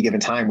safety at any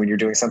given time when you're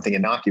doing something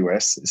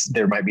innocuous.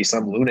 There might be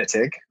some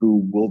lunatic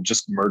who will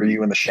just murder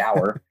you in the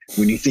shower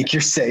when you think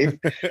you're safe.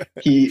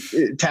 He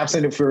taps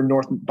into, for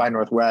North by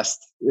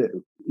Northwest,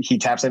 he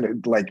taps into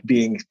like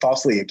being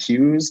falsely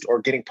accused or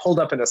getting pulled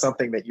up into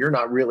something that you're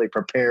not really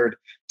prepared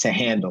to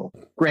handle.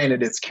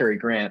 Granted, it's Cary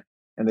Grant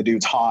and the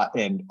dude's hot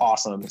and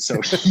awesome, so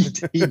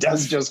he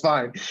does just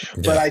fine.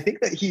 But I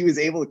think that he was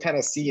able to kind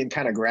of see and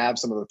kind of grab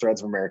some of the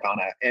threads of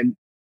Americana. And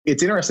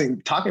it's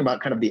interesting talking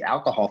about kind of the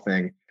alcohol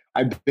thing.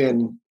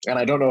 And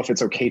I don't know if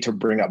it's okay to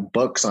bring up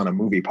books on a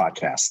movie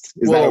podcast.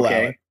 Is that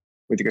okay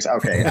with you guys?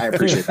 Okay, I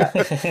appreciate that.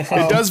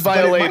 It does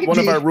violate one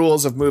of our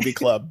rules of Movie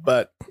Club,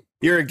 but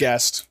you're a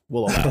guest.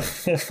 We'll allow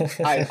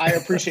it. I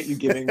appreciate you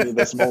giving me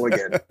this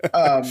mulligan.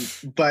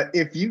 But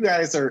if you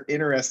guys are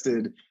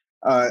interested,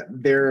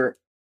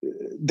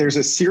 there's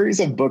a series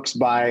of books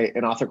by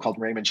an author called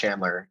Raymond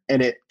Chandler,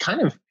 and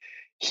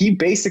he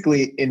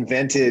basically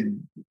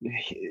invented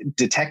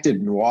detective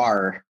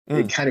noir.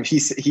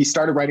 He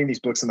started writing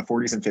these books in the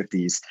 40s and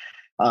 50s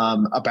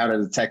about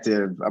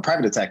a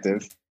private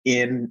detective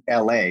in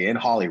LA, in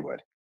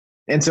Hollywood.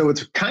 And so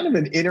it's kind of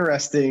an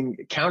interesting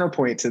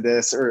counterpoint to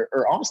this, or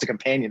almost a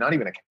companion, not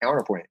even a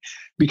counterpoint,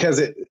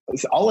 because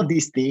all of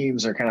these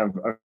themes are kind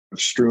of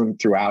strewn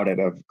throughout it,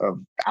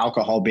 of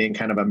alcohol being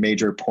kind of a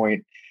major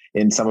point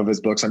in some of his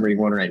books. I'm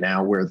reading one right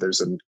now where there's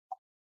an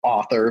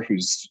author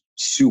who's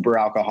super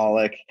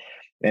alcoholic,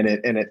 and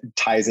it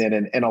ties in,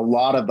 and a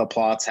lot of the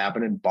plots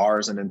happen in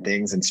bars and in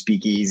things and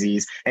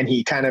speakeasies. And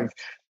he kind of,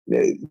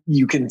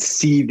 you can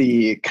see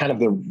the kind of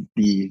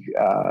the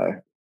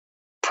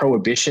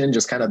prohibition,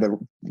 just kind of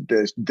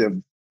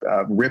the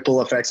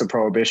ripple effects of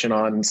prohibition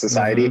on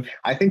society.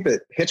 I think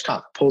that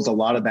Hitchcock pulls a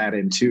lot of that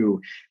in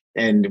too.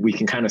 And we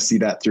can kind of see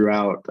that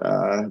throughout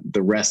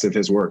the rest of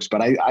his works.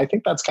 But I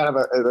think that's kind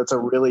of that's a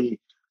really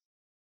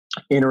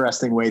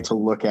interesting way to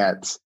look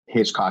at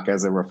Hitchcock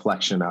as a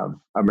reflection of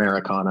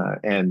Americana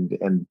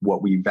and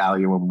what we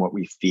value and what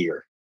we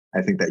fear.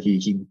 I think that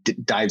he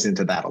dives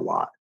into that a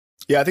lot.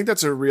 Yeah, I think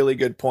that's a really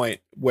good point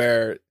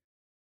where,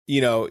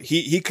 you know,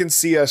 he can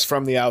see us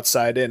from the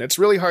outside in. It's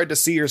really hard to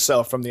see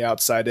yourself from the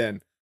outside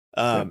in.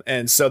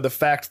 And so the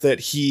fact that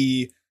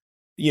he,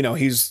 you know,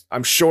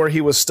 I'm sure he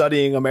was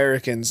studying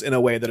Americans in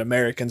a way that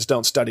Americans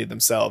don't study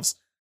themselves.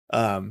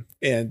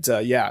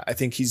 Yeah, I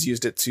think he's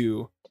used it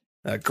to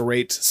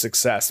great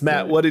success.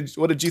 Matt, what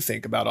did you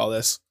think about all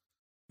this?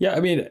 Yeah, I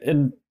mean,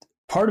 and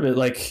part of it,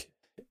 like,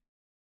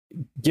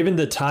 given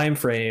the time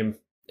frame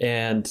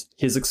and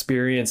his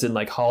experience in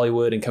like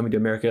Hollywood and coming to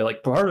America,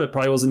 like part of it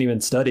probably wasn't even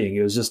studying.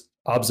 It was just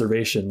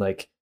observation.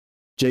 Like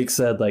Jake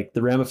said, like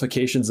the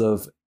ramifications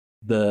of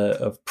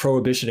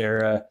Prohibition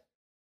era.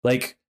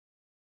 Like,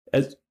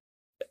 as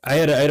I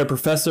had a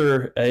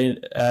professor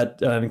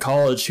in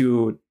college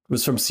who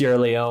was from Sierra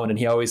Leone, and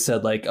he always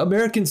said, like,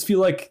 Americans feel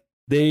like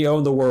they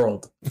own the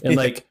world, and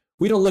like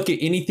we don't look at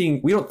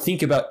anything, we don't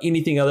think about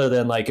anything other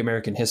than like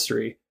American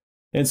history.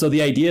 And so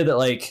the idea that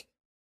like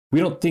we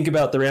don't think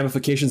about the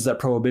ramifications that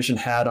Prohibition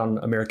had on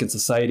American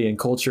society and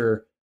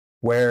culture,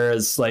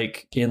 whereas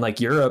like in like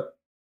Europe,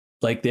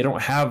 like they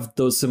don't have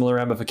those similar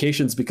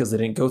ramifications because they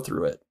didn't go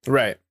through it.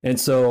 Right. And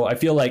so I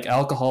feel like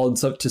alcohol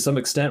to some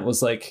extent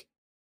was like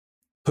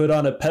put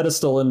on a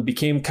pedestal and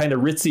became kind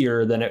of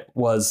ritzier than it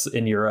was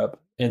in Europe.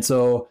 And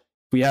so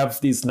we have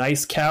these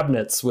nice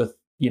cabinets with,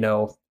 you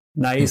know,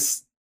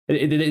 nice,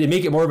 they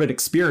make it more of an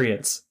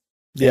experience.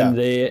 Yeah. And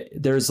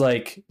there's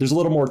a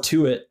little more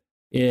to it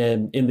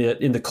in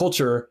the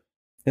culture.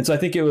 And so I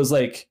think it was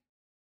like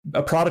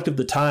a product of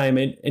the time.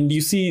 And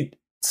you see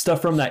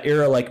stuff from that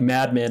era, like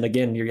Mad Men.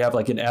 Again, you have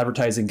like an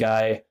advertising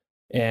guy,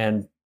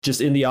 and just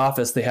in the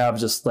office, they have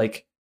just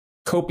like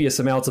copious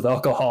amounts of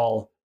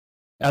alcohol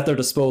at their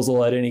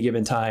disposal at any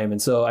given time.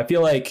 And so I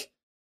feel like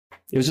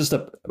it was just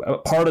a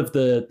part of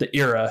the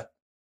era.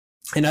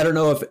 And I don't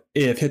know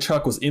if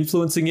Hitchcock was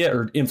influencing it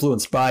or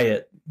influenced by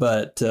it,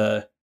 but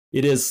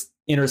it is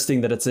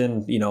interesting that it's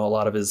in, you know, a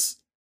lot of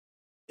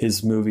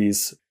his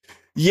movies.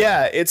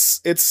 Yeah, it's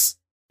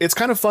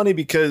kind of funny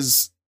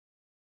because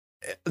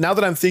now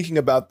that I'm thinking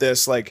about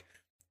this, like,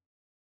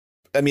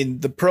 I mean,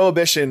 the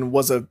Prohibition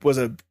was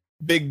a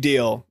big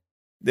deal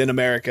in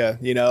America,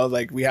 you know,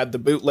 like we had the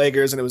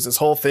bootleggers and it was this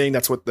whole thing.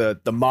 That's what the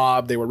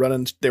mob, they were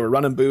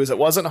running booze. It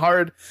wasn't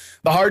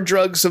the hard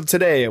drugs of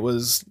today. It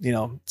was, you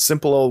know,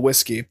 simple old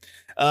whiskey.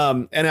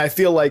 And I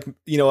feel like,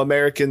 you know,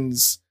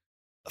 Americans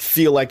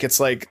feel like it's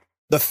like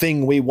the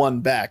thing we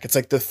won back. It's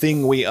like the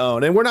thing we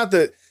own. And we're not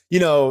you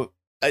know,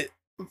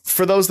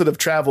 for those that have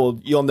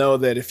traveled, you'll know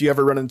that if you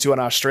ever run into an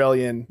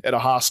Australian at a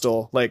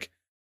hostel, like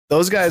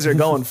those guys are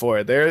going for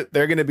it. They're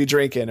going to be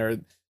drinking, or,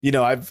 you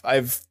know,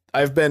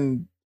 I've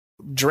been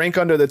drank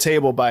under the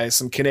table by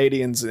some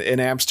Canadians in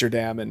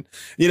Amsterdam. And,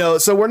 you know,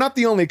 so we're not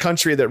the only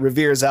country that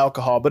reveres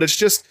alcohol, but it's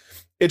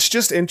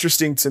just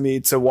interesting to me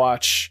to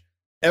watch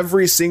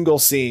every single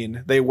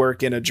scene they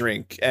work in a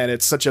drink. And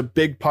it's such a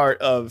big part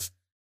of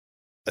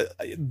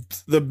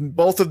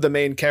both of the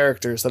main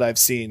characters that I've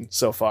seen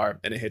so far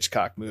in a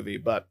Hitchcock movie.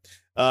 But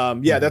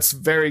yeah, that's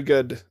very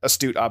good,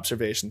 astute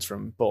observations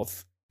from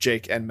both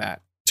Jake and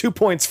Matt. 2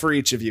 points for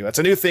each of you. That's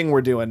a new thing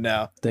we're doing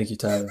now. Thank you,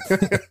 Tyler.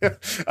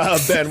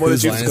 Ben, what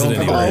did you think?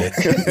 Anyway?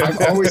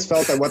 I've always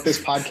felt that what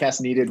this podcast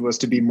needed was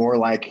to be more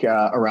like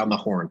Around the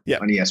Horn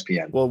on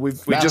ESPN. Well, we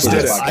just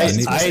did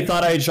it. I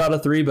thought I had shot a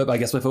 3, but I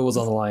guess my foot was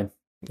on the line.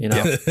 You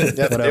know,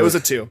 it was a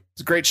 2.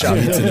 It's a great shot.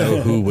 I need to know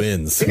who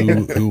wins,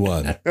 who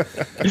won.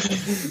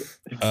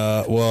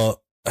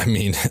 Well, I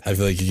mean, I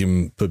feel like you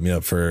can put me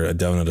up for a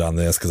donut on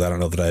this because I don't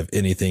know that I have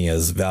anything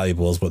as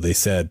valuable as what they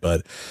said.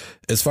 But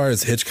as far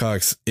as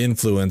Hitchcock's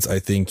influence, I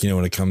think, you know,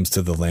 when it comes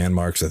to the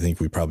landmarks, I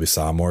think we probably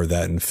saw more of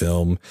that in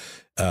film.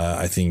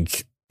 I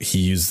think he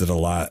used it a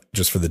lot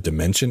just for the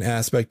dimension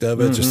aspect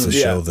of it, just to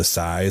show the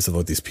size of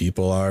what these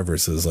people are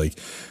versus like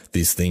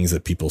these things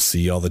that people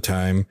see all the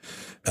time.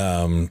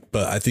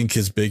 But I think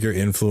his bigger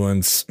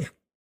influence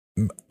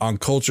on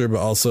culture,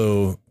 but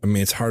also, I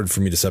mean, it's hard for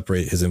me to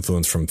separate his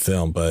influence from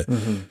film, but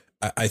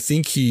I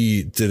think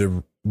he did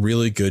a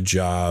really good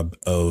job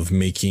of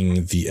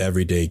making the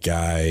everyday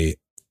guy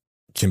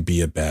can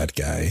be a bad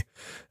guy,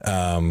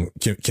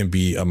 can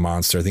be a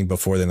monster. I think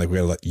before then, like we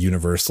had like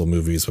Universal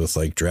movies with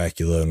like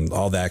Dracula and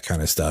all that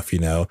kind of stuff, you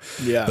know?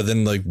 Yeah. But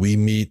then like we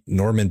meet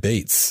Norman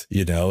Bates,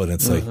 you know, and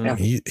it's like,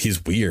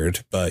 he's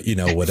weird, but you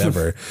know,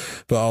 whatever.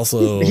 But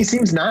also he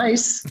seems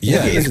nice.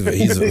 Yeah.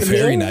 He's a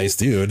very nice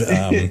dude.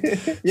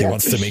 He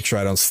wants to make sure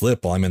I don't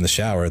slip while I'm in the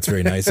shower. It's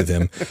very nice of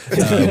him.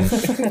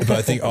 But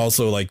I think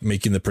also like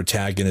making the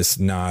protagonist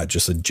not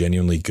just a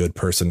genuinely good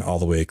person all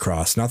the way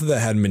across. Not that that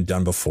hadn't been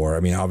done before. I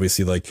mean,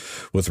 obviously, like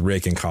with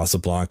Rick and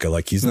Casablanca,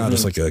 like he's not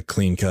just like a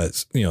clean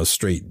cut, you know,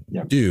 straight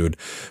dude,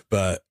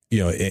 but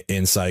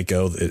in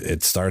Psycho,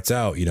 it starts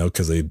out,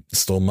 because they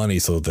stole money,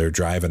 so they're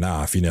driving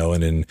off,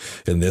 and in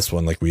this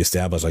one, like we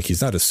established, like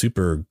he's not a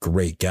super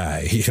great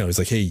guy. He's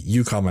like, hey,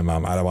 you call my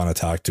mom. I don't want to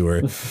talk to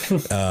her.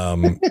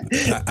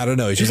 I don't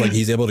know. It's just like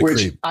he's able to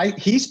create.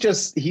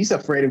 He's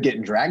afraid of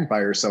getting dragged by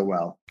her so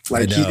well.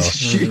 Like she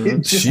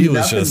was just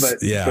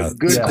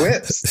good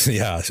quips.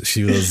 Yeah,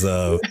 she was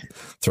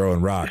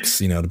throwing rocks,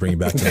 to bring you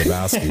back to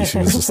Lebowski. She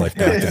was just like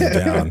knocking him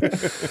down.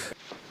 This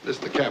is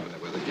the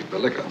cabinet where they keep the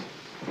liquor.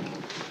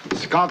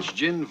 Scotch,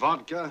 gin,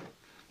 vodka.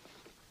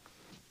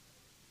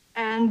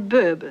 And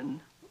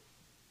bourbon.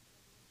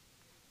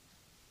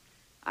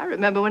 I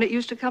remember when it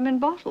used to come in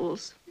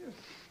bottles.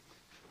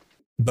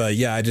 But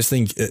yeah, I just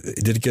think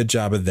it did a good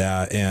job of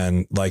that.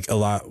 And like a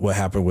lot what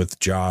happened with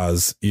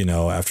Jaws,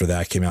 after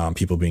that came out and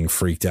people being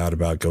freaked out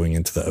about going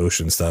into the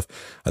ocean stuff.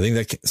 I think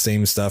that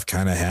same stuff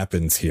kind of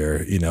happens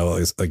here,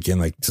 again,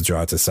 like to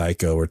draw it to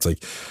Psycho, where it's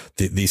like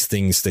these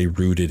things stay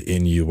rooted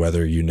in you,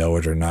 whether you know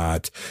it or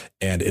not.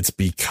 And it's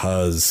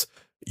because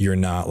you're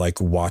not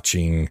like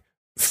watching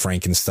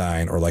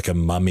Frankenstein or like a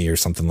Mummy or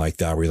something like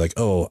that, where you're like,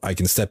 oh, I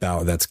can step out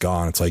and that's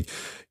gone. It's like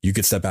you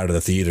could step out of the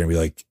theater and be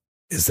like,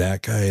 is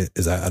that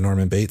a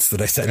Norman Bates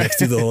that I sat next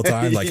to the whole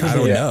time? Like, I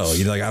don't know.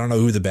 I don't know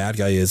who the bad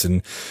guy is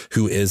and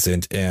who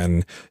isn't.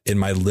 And in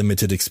my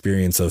limited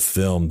experience of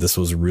film, this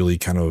was really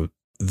kind of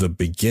the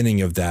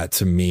beginning of that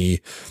to me.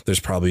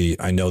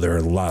 I know there are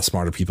a lot of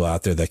smarter people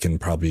out there that can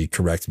probably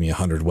correct me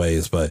 100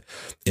 ways, but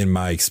in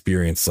my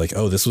experience, like,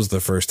 oh, this was the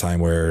first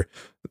time where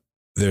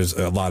there's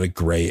a lot of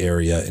gray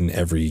area in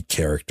every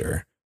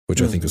character,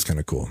 which I think was kind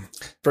of cool.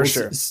 For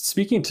sure.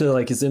 Speaking to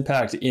like his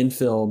impact in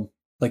film,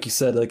 like you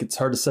said, like it's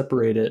hard to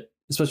separate it,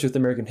 especially with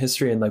American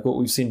history and like what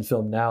we've seen in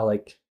film now.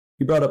 Like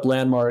you brought up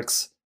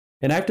Landmarks,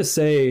 and I have to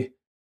say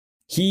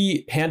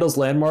he handles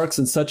Landmarks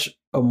in such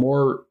a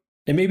more,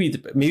 and maybe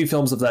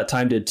films of that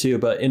time did too,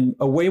 but in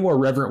a way more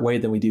reverent way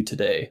than we do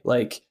today.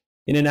 Like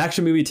in an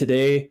action movie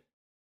today,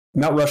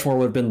 Mount Rushmore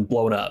would have been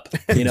blown up,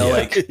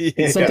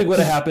 something would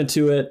have happened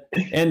to it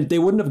and they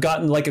wouldn't have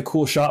gotten like a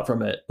cool shot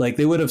from it. Like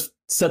they would have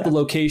set the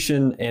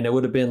location and it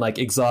would have been like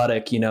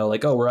exotic,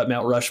 like, oh, we're at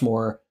Mount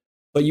Rushmore.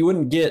 But you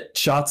wouldn't get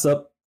shots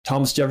up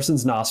Thomas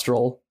Jefferson's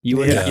nostril. You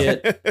wouldn't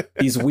get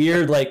these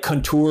weird like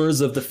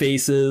contours of the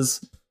faces.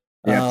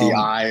 The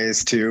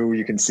eyes too.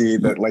 You can see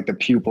that like the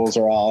pupils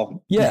are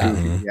all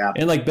goofy. Yeah.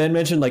 And like Ben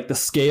mentioned, like the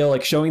scale,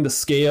 like showing the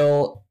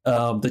scale,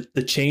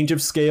 the change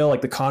of scale,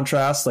 like the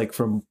contrast, like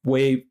from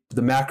the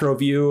macro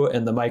view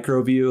and the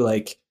micro view.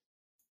 Like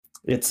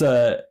it's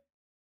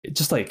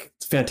just like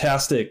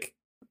fantastic,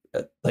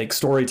 like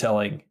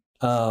storytelling.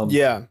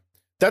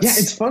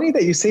 It's funny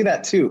that you say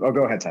that too. Oh,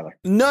 go ahead, Tyler.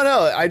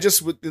 No, it's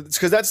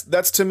because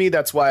that's to me,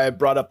 that's why I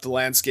brought up the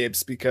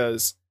landscapes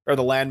or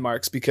the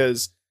landmarks,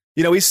 because,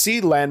 we see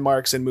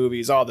landmarks in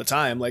movies all the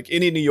time. Like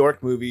any New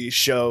York movie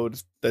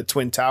showed the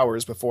Twin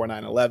Towers before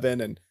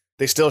 9/11 and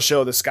they still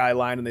show the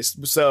skyline. And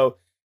a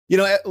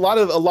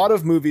lot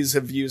of movies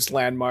have used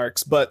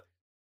landmarks, but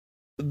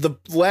the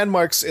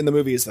landmarks in the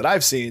movies that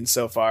I've seen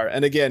so far,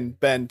 and again,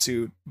 Ben,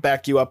 to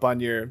back you up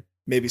on your,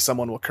 maybe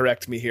someone will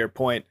correct me here,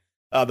 point.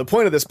 The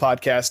point of this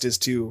podcast is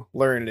to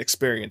learn and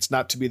experience,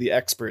 not to be the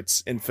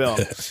experts in film.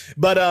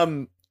 But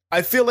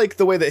I feel like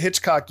the way that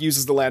Hitchcock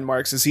uses the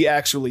landmarks is he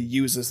actually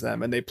uses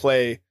them and they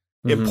play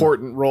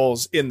important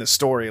roles in the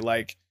story.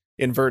 Like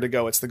in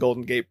Vertigo, it's the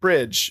Golden Gate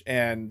Bridge,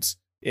 and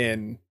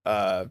in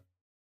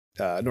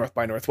North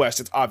by Northwest,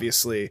 it's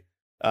obviously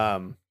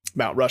Mount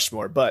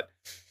Rushmore. But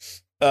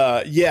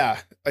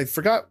I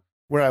forgot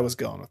where I was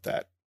going with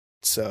that.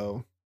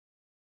 So...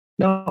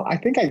 No, I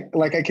think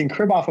I can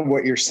crib off of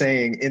what you're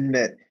saying in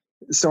that.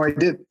 So I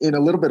did in a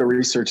little bit of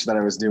research that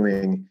I was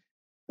doing,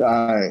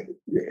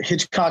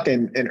 Hitchcock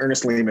and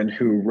Ernest Lehman,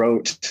 who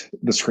wrote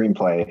the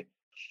screenplay,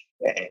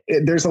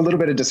 there's a little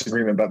bit of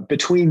disagreement, but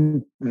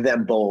between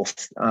them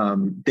both,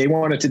 they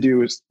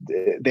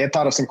had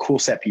thought of some cool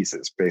set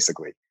pieces.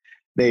 Basically,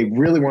 they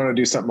really wanted to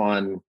do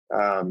something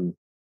on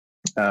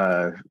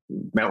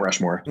Mount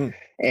Rushmore,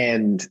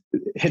 and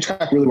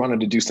Hitchcock really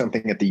wanted to do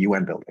something at the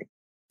UN building.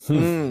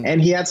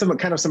 And he had some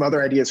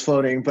other ideas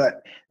floating,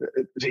 but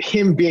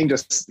him being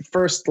just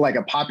first like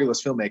a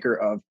populist filmmaker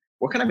of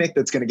what can I make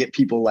that's going to get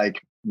people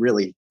like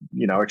really,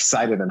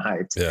 excited and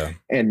hyped. Yeah.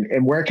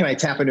 And where can I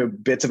tap into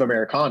bits of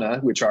Americana,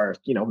 which are,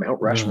 Mount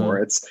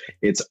Rushmore.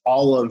 It's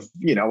all of,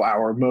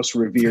 our most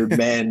revered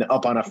men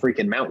up on a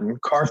freaking mountain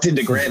carved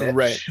into granite.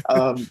 Right.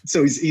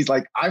 So he's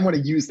like, I want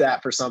to use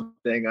that for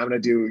something. I'm going to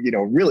do,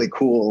 really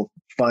cool,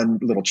 fun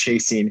little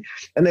chase scene.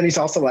 And then he's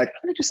also like,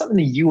 I'm going to do something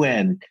in the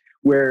UN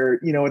where,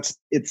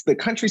 it's the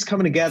countries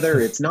coming together,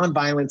 it's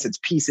nonviolence, it's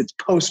peace, it's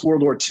post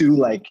World War II,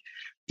 like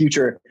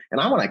future. And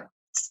I want to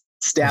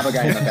stab a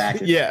guy in the back.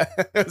 Yeah.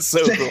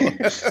 So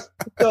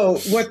cool.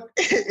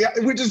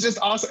 Which is just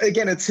awesome.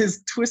 Again, it's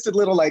his twisted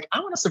little, like, I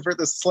want to subvert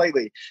this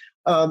slightly.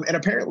 And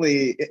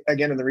apparently,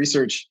 again, in the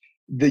research,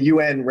 the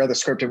UN read the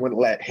script and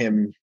wouldn't let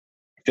him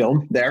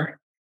film there.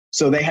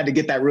 So they had to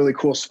get that really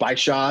cool spy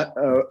shot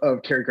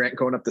of Cary Grant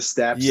going up the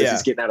steps as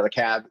he's getting out of the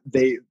cab.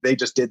 They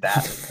just did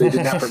that. They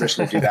didn't have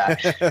permission to do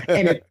that.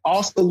 And it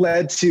also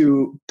led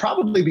to,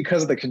 probably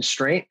because of the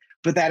constraint,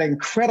 but that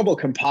incredible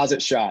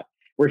composite shot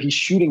where he's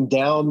shooting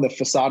down the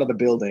facade of the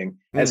building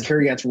as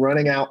Cary Grant's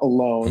running out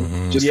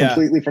alone, just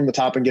completely from the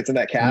top and gets in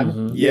that cab.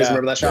 You guys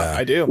remember that shot?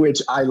 I do.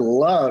 Which I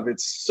love.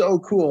 It's so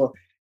cool.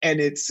 And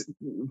it's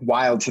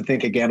wild to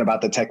think again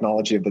about the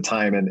technology of the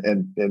time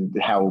and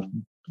how,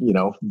 you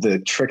know, the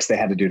tricks they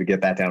had to do to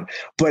get that down.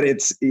 But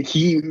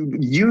he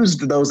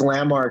used those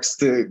landmarks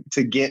to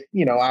get,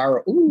 you know,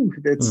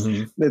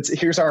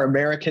 here's our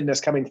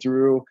Americanness coming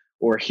through,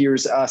 or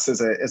here's us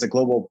as a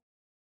global,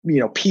 you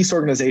know, peace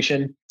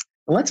organization.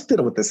 Let's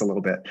fiddle with this a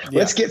little bit.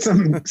 Let's get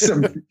some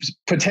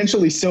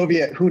potentially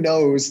Soviet, who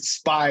knows,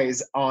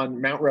 spies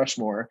on Mount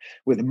Rushmore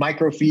with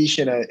microfiche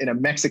in a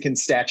Mexican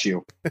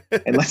statue,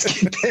 and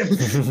let's get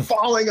them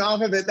falling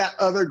off of it. That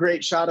other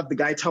great shot of the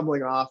guy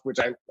tumbling off, which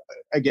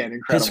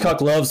incredible.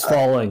 Hitchcock loves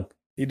falling.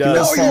 He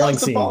does. He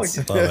loves falling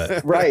scenes. Love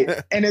it.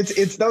 Right, and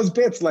it's those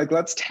bits like,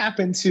 let's tap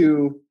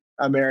into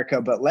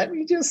America, but let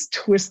me just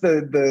twist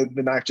the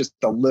knife just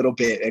a little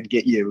bit and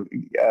get you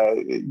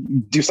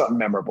do something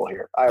memorable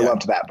here. I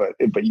loved that,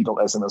 but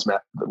utilizing those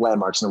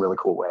landmarks in a really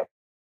cool way.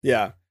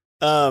 Yeah.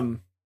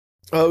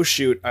 Oh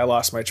shoot, I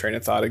lost my train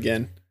of thought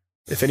again.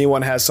 If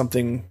anyone has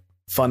something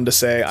fun to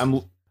say,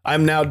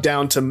 I'm now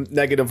down to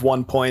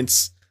 -1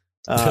 points.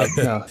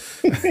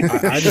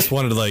 I just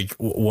wanted to, like,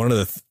 one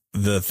of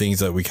the things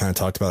that we kind of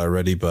talked about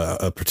already,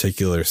 but a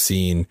particular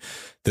scene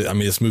that, I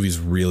mean, this movie's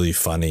really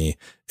funny,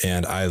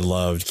 and I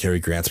loved Cary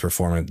Grant's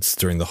performance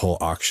during the whole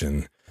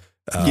auction.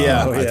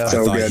 I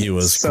thought he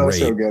was great.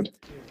 So good.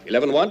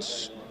 11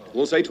 once,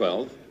 we'll say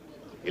 12.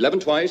 11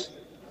 twice,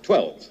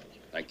 12.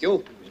 Thank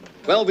you.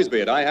 12 is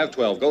bid. I have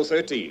 12. Go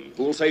 13.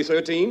 Who'll say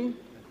 13?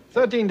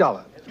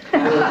 $13.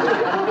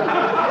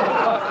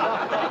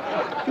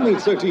 You mean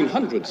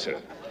 1,300, sir?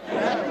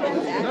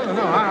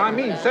 No, I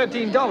mean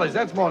 $13.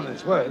 That's more than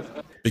it's worth.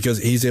 Because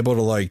he's able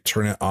to, like,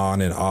 turn it on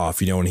and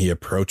off, you know, when he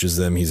approaches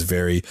them, he's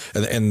very,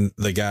 and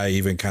the guy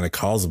even kind of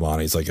calls him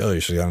on. He's like, oh, you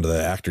should have gone to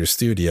the actor's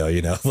studio,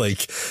 you know,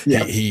 like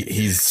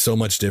he's so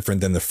much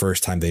different than the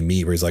first time they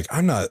meet, where he's like,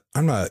 I'm not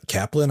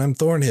Kaplan, I'm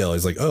Thornhill.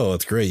 He's like, oh,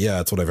 it's great. Yeah,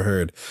 that's what I've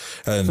heard.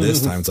 And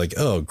this time it's like,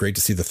 oh, great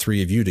to see the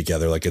three of you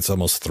together. Like, it's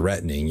almost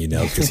threatening, you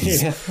know, because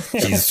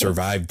he's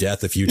survived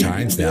death a few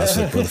times now.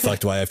 So like, what the fuck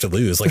do I have to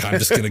lose? Like, I'm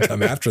just going to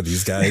come after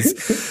these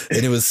guys.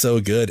 And it was so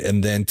good.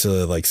 And then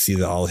to, like, see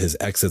that all his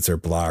exits are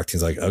blocked,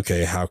 he's like,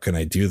 okay, how can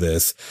I do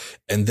this?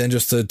 And then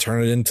just to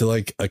turn it into,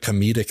 like, a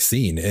comedic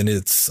scene. And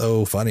it's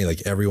so funny.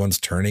 Like, everyone's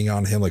turning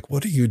on him. Like,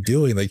 what are you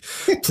doing? Like,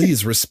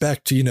 please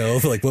respect, you know,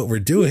 like, what we're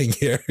doing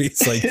here.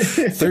 He's like,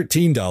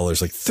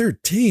 $13, like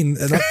 13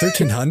 and not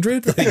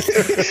 1,300. Like,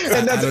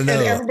 I don't know.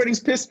 And everybody's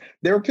pissed.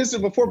 They were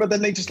pissed before, but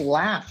then they just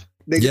laugh.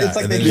 It's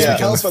like they can't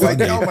help but, like,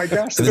 oh my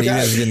gosh. And then you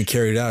guys getting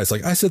carried out. It's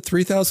like, I said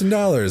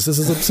 $3,000. This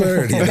is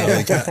absurd. You know,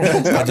 like,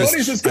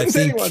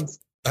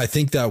 I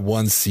think that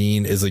one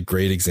scene is a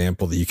great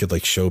example that you could,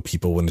 like, show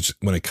people when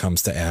it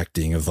comes to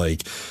acting, of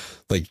like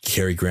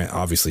Cary Grant.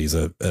 Obviously he's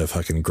a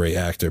fucking great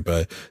actor,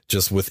 but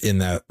just within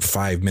that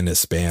 5-minute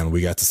span,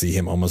 we got to see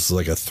him almost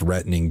like a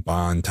threatening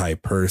Bond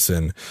type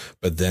person,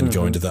 but then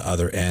going to the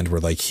other end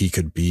where, like, he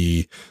could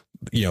be,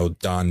 you know,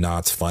 Don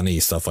Knotts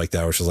funny, stuff like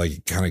that, which is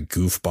like kind of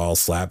goofball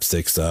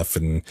slapstick stuff.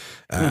 And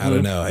I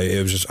don't know.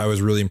 I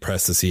was really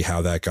impressed to see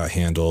how that got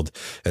handled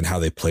and how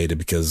they played it,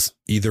 because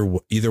either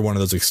one of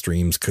those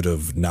extremes could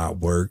have not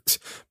worked.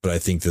 But I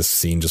think this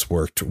scene just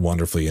worked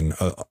wonderfully, and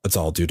it's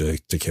all due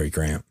to Cary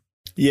Grant.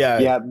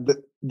 Yeah.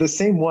 The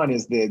same one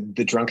is the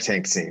drunk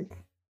tank scene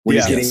where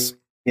he's getting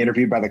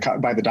interviewed by the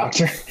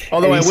doctor.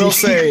 Although I will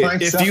say,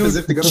 if you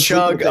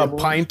chug a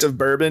pint of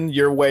bourbon,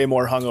 you're way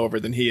more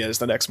hungover than he is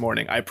the next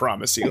morning. I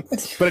promise you.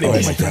 But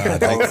anyway, oh my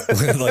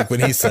God. Like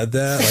when he said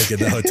that, like, in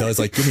the hotel, he's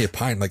like, give me a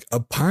pint. Like, a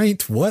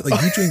pint? What? Like,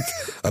 you drink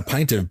a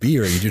pint of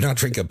beer, you do not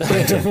drink a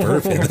pint of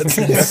bourbon. That's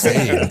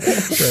insane.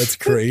 That's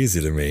crazy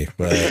to me.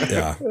 But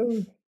yeah.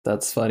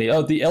 That's funny.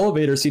 Oh, the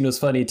elevator scene was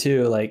funny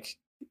too. Like,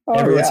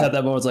 everyone's had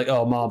that moment. It's like,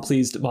 oh, mom,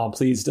 please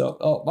don't.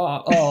 Oh,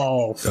 mom.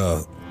 Oh.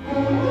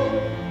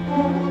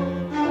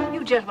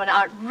 You gentlemen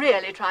aren't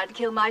really trying to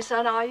kill my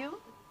son, are you?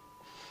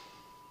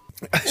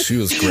 She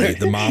was great.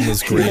 The mom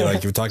was great.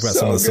 Like, you talk about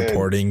some of the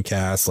supporting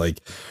cast, like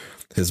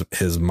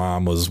his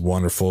mom was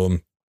wonderful.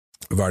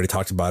 We've already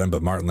talked about him,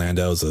 but Martin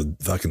Landau was a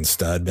fucking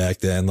stud back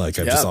then. Like,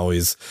 I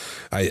always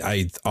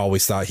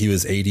thought he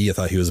was 80. I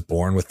thought he was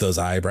born with those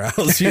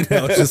eyebrows, you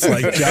know, just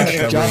like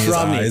Josh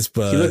Romney. Eyes,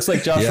 but, he looks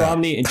like Josh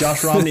Romney. And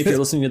Josh Romney, if you're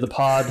listening to the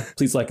pod,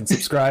 please like and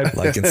subscribe.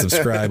 Like and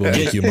subscribe. We'll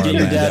make you a Martin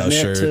Landau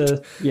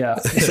shirt.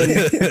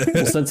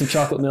 We'll send some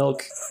chocolate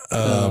milk.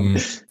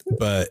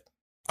 But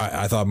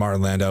I thought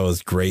Martin Landau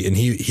was great, and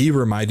he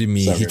reminded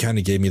me. He kind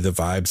of gave me the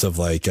vibes of,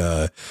 like,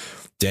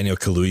 Daniel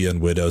Kaluuya in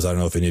Widows. I don't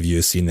know if any of you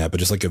have seen that, but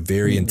just like a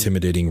very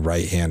intimidating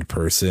right-hand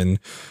person.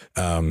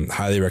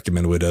 Highly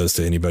recommend Widows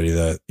to anybody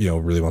that, you know,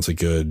 really wants a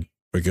good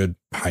good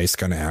heist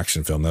kind of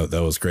action film.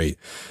 That was great.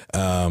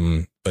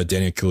 But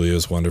Daniel Kaluuya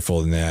was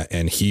wonderful in that,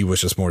 and he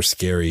was just more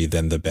scary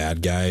than the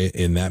bad guy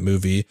in that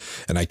movie.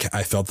 And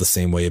I felt the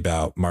same way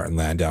about Martin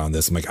Landau in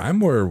this. I'm like, I'm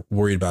more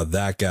worried about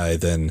that guy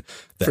than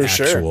the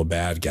actual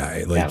bad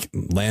guy. Like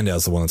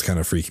Landau's the one that's kind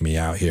of freaking me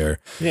out here.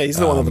 Yeah, he's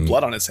the one with the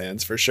blood on his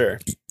hands for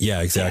sure.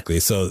 Yeah, exactly.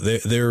 So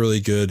they're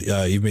really good.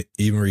 Even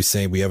Marie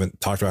Saint, we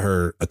haven't talked about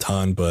her a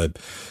ton, but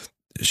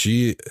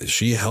she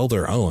held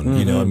her own.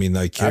 You know, I mean,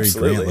 like Cary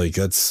Grant, like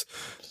that's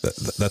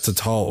a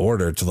tall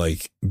order to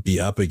like be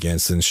up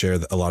against and share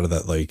a lot of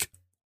that, like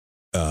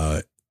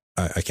I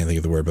can't think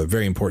of the word, but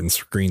very important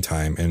screen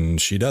time, and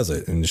she does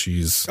it, and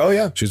she's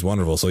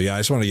wonderful. So yeah, I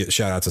just want to get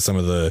shout out to some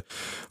of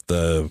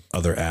the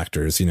other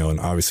actors, you know, and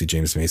obviously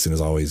James Mason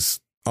is always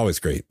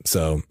great.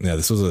 So yeah,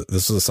 this was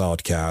a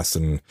solid cast,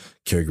 and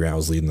Cary Grant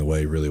was leading the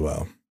way really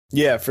well.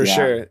 Yeah, for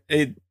sure.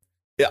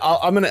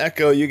 I'm going to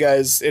echo you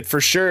guys. It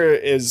for sure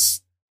is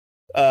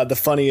the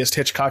funniest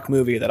Hitchcock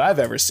movie that I've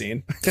ever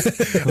seen.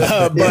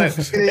 But it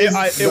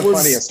was the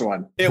funniest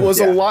one. It was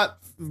a lot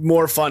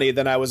more funny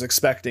than I was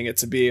expecting it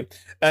to be.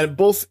 And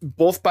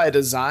both by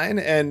design,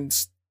 and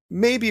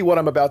maybe what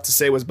I'm about to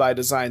say was by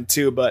design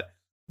too, but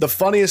the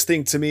funniest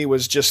thing to me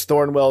was just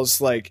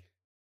Thornwell's like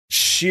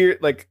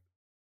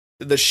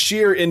the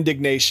sheer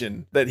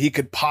indignation that he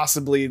could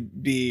possibly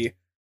be,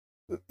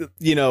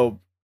 you know,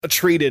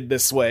 treated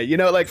this way, you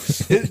know, like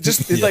it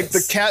just like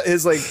the cat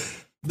is like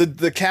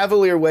the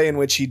cavalier way in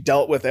which he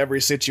dealt with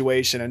every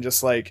situation, and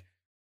just like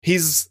he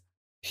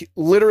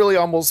literally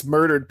almost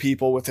murdered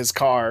people with his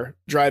car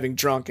driving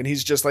drunk, and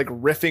he's just like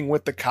riffing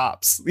with the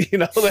cops, you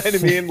know what I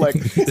mean? Like,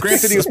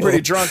 granted he was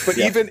pretty drunk, but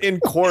even in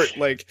court,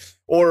 like,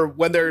 or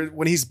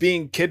when he's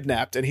being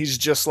kidnapped and he's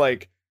just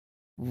like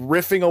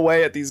riffing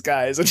away at these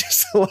guys and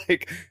just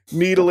like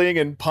needling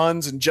and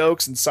puns and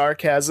jokes and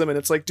sarcasm, and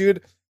it's like,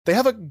 dude, they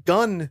have a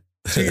gun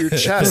to your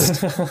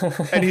chest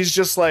and he's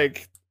just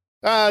like,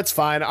 it's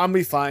fine, I'll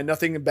be fine,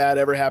 nothing bad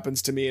ever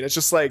happens to me. And it's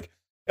just like,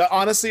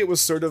 honestly, it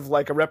was sort of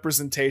like a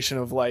representation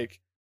of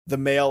like the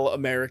male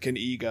American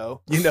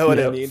ego, you know what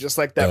I mean? Just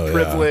like that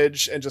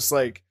privilege and just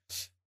like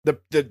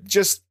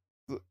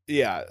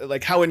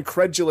like how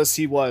incredulous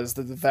he was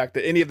that the fact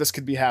that any of this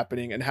could be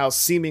happening, and how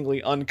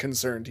seemingly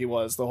unconcerned he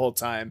was the whole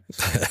time.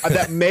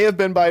 That may have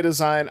been by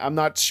design, I'm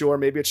not sure,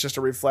 maybe it's just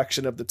a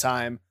reflection of the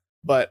time,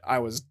 but I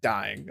was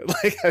dying.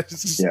 Like, it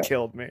just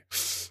killed me.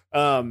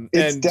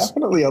 It's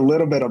definitely a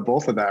little bit of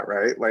both of that,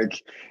 right?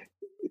 Like,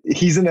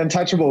 he's an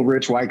untouchable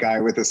rich white guy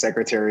with a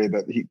secretary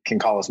that he can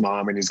call his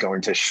mom, and he's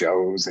going to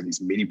shows, and he's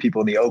meeting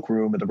people in the Oak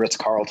Room at the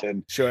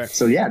Ritz-Carlton. Sure.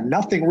 So yeah,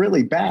 nothing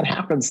really bad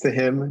happens to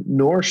him,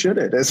 nor should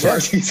it, as far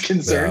as he's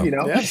concerned. You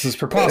know, this is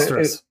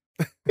preposterous.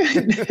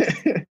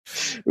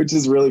 Which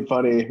is really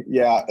funny.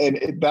 Yeah, and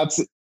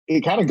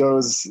it kind of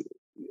goes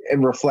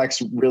and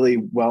reflects really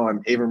well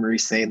on Ava Marie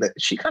Saint, that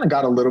she kind of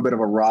got a little bit of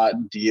a raw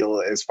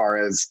deal as far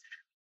as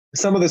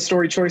some of the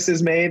story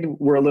choices made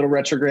were a little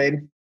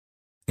retrograde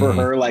for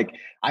her. Like,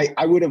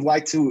 I would have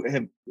liked to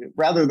have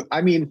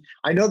I mean,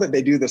 I know that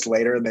they do this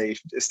later, and they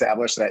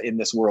establish that in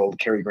this world,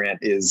 Cary Grant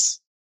is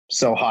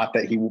so hot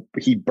that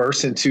he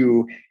bursts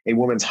into a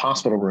woman's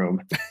hospital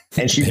room,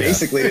 and she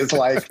basically is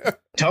like,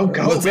 "Don't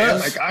go, man!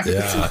 Like,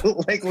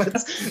 like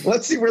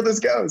let's see where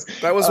this goes."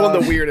 That was one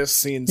of the weirdest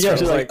scenes. Yeah,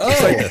 like,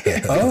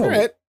 all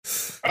right.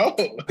 All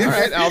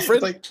right,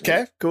 Alfred. Like,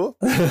 okay, cool.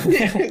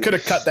 Could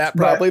have cut that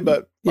probably,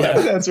 but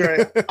that's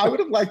right. I would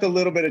have liked a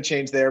little bit of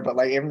change there, but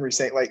like Ava Marie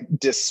Saint, like,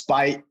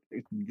 despite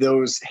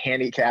those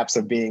handicaps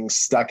of being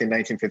stuck in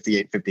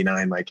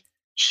 1958-59, like,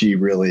 she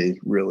really,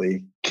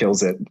 really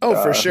kills it. Oh,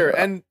 for sure.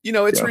 And you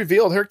know, it's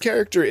revealed her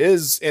character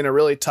is in a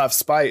really tough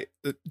spot,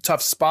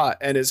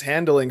 and is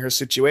handling her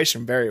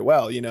situation very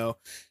well. You know,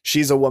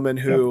 she's a woman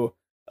who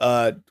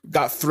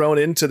got thrown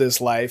into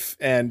this life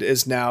and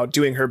is now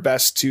doing her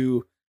best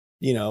to,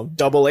 you know,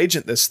 double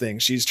agent this thing.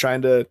 She's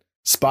trying to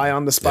spy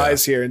on the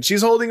spies here, and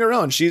she's holding her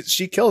own.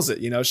 She kills it.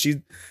 You know,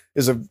 she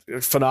is a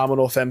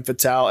phenomenal femme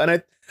fatale.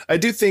 And I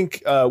do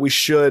think we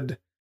should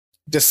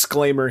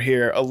disclaimer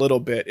here a little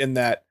bit, in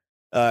that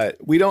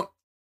we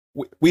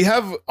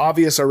have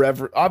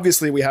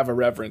obviously we have a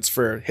reverence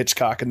for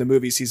Hitchcock and the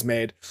movies he's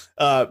made,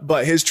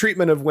 but his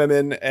treatment of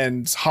women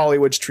and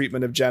Hollywood's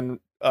treatment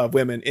of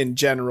women in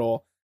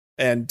general,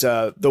 and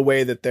the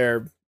way that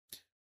they're,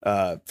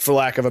 for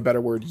lack of a better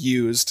word,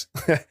 used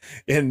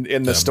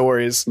in the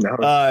stories.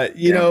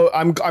 You know,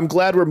 I'm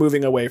glad we're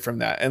moving away from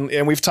that,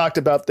 and we've talked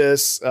about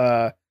this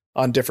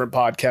on different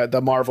podcast,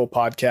 the Marvel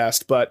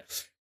podcast, but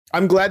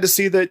I'm glad to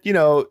see that, you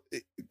know,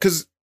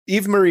 because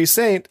Eve Marie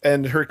Saint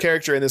and her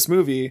character in this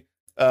movie,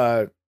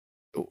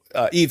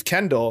 Eve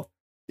Kendall,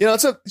 you know,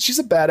 she's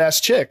a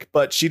badass chick,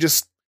 but she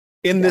just,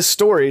 in this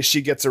story,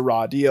 she gets a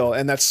raw deal.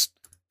 And that's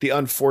the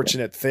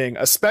unfortunate thing,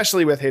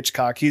 especially with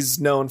Hitchcock. He's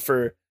known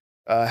for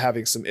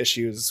having some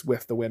issues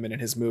with the women in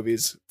his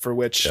movies, for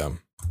which,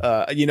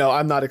 you know,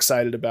 I'm not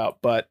excited about.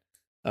 But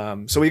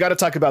so we got to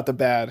talk about the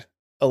bad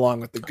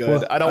along with the good.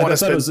 Well, I don't want to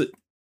spend.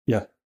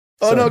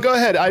 Oh, no, go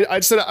ahead. I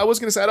was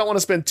going to say, I don't want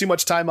to spend too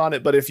much time on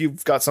it, but if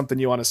you've got something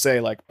you want to say,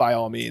 like, by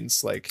all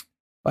means, like.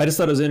 I just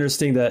thought it was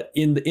interesting that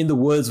in the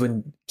woods,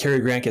 when Cary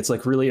Grant gets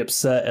like really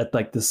upset at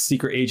like the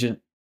secret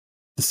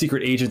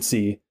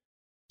agency,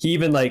 he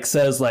even like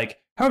says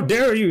like, "How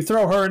dare you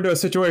throw her into a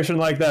situation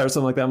like that," or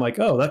something like that. I'm like,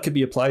 oh, that could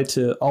be applied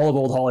to all of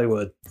old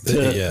Hollywood.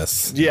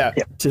 Yes. Yeah.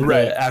 To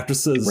the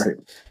actresses. Right.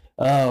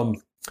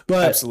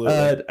 But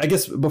Absolutely. I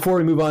guess before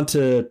we move on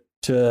to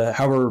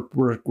how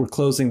we're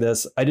closing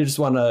this, I did just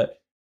want to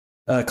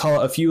call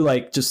out a few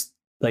like just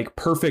like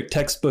perfect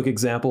textbook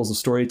examples of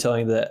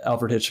storytelling that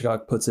Alfred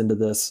Hitchcock puts into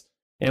this,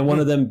 and one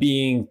of them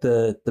being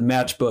the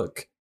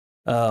matchbook.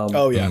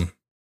 Oh yeah,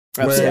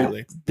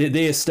 absolutely.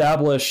 They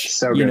establish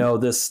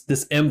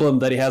this emblem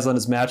that he has on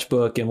his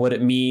matchbook and what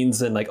it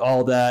means and like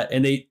all that,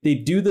 and they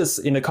do this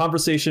in a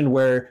conversation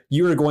where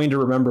you are going to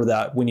remember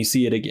that when you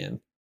see it again.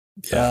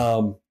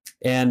 Yeah.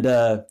 At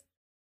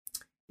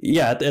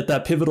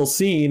that pivotal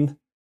scene,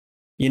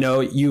 he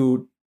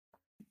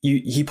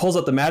pulls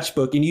out the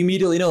matchbook and you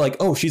immediately know like,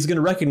 oh, she's going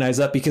to recognize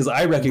that because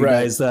I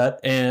recognize that.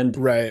 And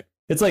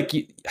it's like,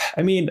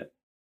 I mean,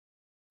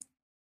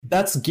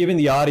 that's giving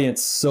the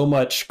audience so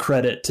much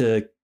credit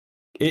to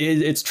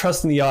it's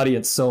trusting the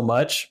audience so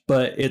much,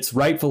 but it's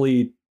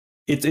rightfully,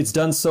 it's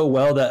done so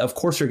well that of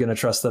course you're going to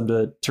trust them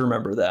to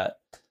remember that.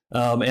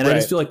 I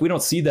just feel like we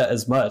don't see that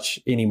as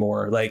much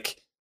anymore.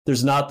 Like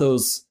there's not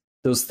those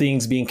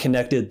things being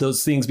connected,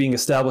 those things being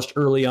established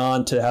early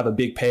on to have a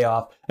big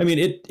payoff. I mean,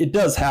 it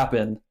does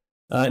happen.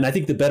 And I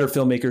think the better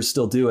filmmakers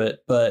still do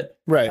it, but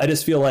I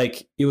just feel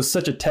like it was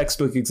such a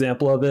textbook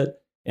example of it.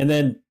 And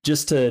then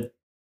just to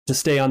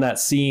stay on that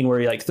scene where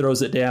he like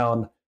throws it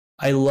down,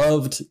 I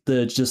loved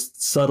the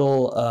just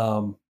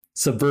subtle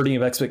subverting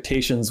of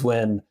expectations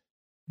when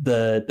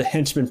the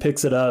henchman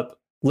picks it up,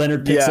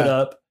 Leonard picks it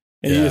up,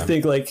 and you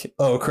think like,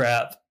 oh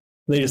crap.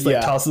 They just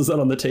like tosses it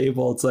on the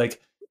table. It's like,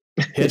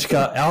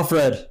 Hitchcock,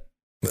 Alfred.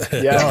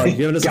 Yeah, you're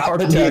giving us a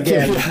heart attack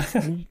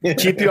again.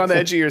 Keep you on the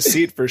edge of your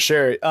seat for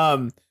sure.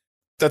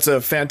 That's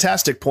a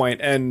fantastic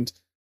point. And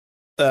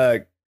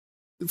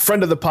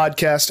friend of the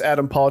podcast,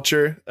 Adam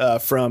Palcher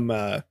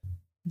from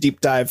Deep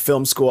Dive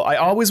Film School. I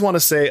always want to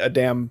say a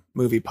damn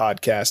movie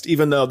podcast,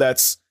 even though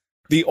that's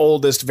the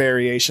oldest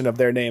variation of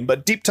their name.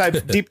 But Deep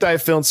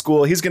Dive Film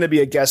School. He's going to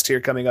be a guest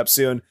here coming up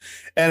soon,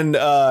 and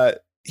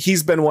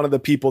he's been one of the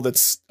people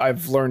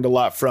I've learned a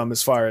lot from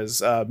as far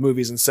as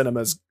movies and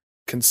cinema is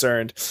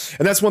concerned.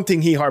 And that's one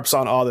thing he harps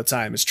on all the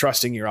time is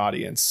trusting your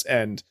audience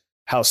and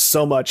how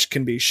so much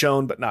can be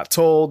shown but not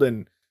told.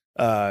 And,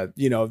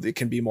 it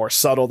can be more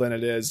subtle than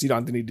it is. You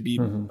don't need to be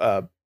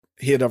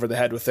hit over the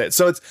head with it.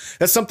 So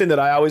that's something that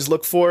I always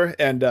look for.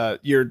 And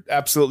you're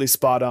absolutely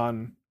spot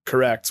on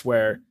correct,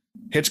 where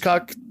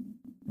Hitchcock,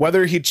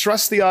 whether he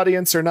trusts the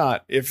audience or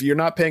not, if you're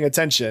not paying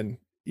attention,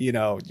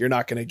 you're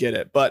not going to get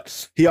it.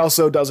 But he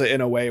also does it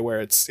in a way where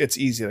it's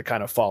easy to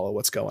kind of follow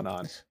what's going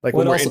on. Like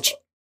when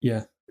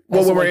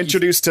we're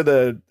introduced to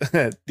the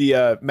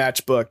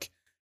matchbook,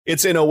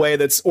 it's in a way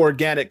that's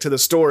organic to the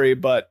story,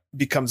 but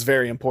becomes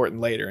very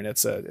important later. And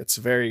it's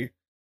a very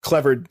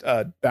clever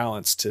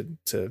balance to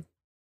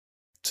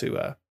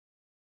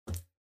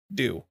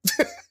do.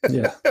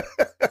 Yeah.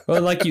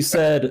 Well, like you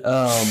said,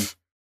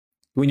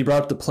 when you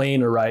brought up the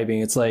plane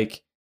arriving, it's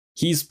like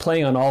he's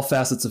playing on all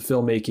facets of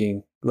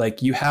filmmaking.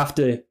 Like you have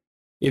to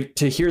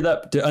hear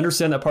that, to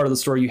understand that part of the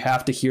story, you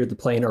have to hear the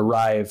plane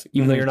arrive,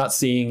 even though you're not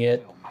seeing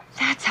it.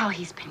 That's how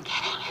he's been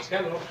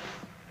getting it.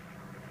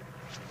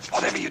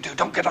 Whatever you do,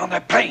 don't get on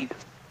that plane.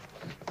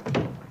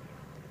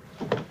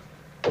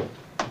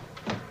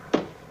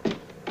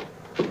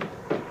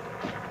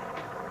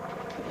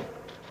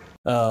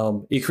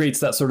 It creates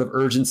that sort of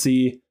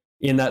urgency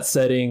in that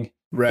setting.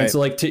 Right. And so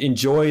like to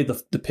enjoy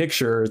the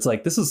picture, it's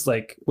like, this is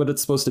like what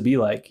it's supposed to be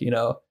like,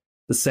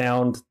 the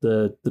sound,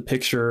 the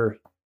picture,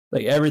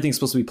 like everything's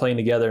supposed to be playing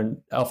together, and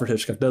Alfred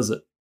Hitchcock does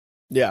it.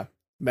 Yeah,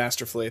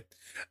 masterfully.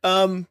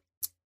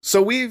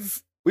 So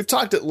we've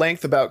talked at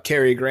length about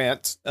Cary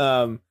Grant,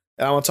 and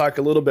I want to talk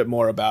a little bit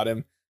more about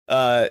him.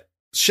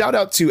 Shout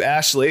out to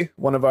Ashley,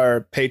 one of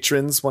our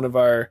patrons, one of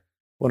our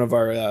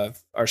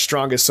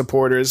strongest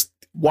supporters,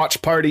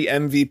 Watch Party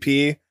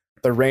MVP,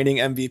 the reigning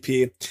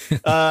MVP.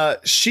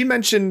 She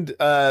mentioned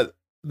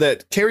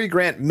that Cary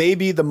Grant may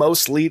be the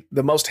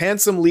most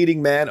handsome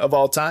leading man of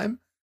all time,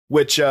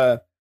 which I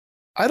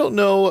don't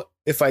know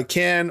if I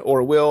can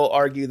or will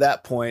argue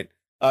that point.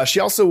 She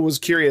also was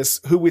curious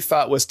who we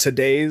thought was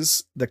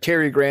the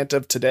Cary Grant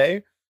of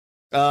today.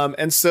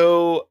 And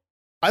so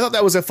I thought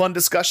that was a fun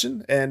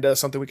discussion and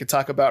something we could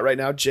talk about right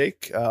now.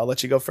 Jake, I'll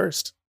let you go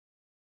first.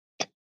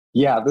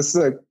 Yeah, this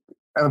is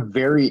a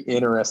very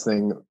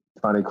interesting,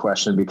 funny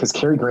question, because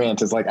Cary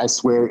Grant is like, I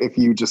swear, if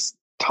you just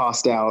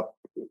tossed out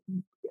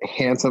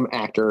handsome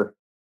actor,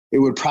 it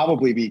would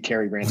probably be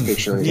Cary Grant's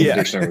picture in the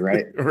dictionary,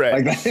 right?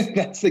 Right. Like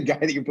that's the guy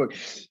that you put.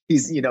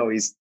 He's,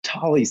 he's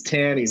tall, he's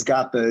tan, he's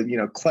got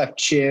the, cleft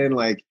chin,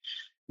 like,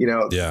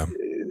 Yeah.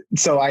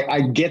 So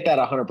I get that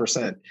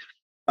 100%.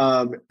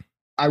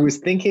 I was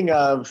thinking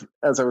of,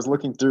 as I was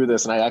looking through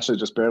this, and I actually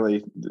just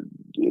barely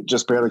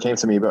came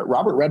to me, but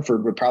Robert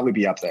Redford would probably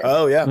be up there.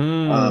 Oh yeah.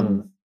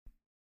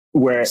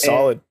 Where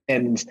solid.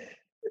 And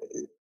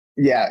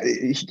Yeah,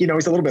 you know,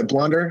 he's a little bit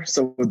blonder,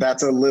 so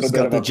that's a little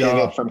bit of a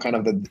pivot from kind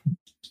of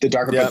the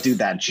darker. But dude,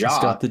 that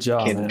jaw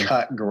can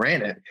cut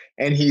granite.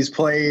 And he's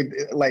played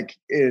like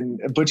in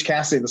Butch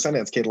Cassidy and the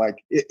Sundance Kid.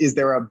 Like, is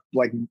there a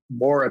like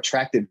more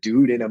attractive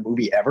dude in a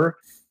movie ever?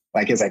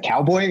 Like as a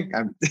cowboy?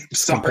 I'm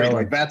sorry,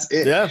 like that's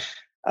it. Yeah.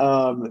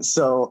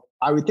 So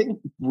I would think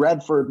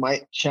Redford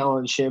might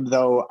challenge him,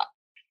 though.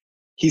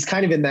 He's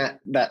kind of in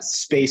that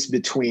space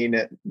between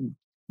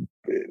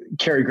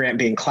Cary Grant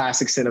being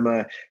classic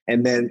cinema,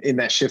 and then in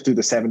that shift through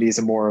the 70s,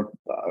 a more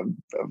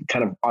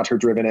kind of auteur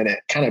driven, and it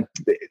kind of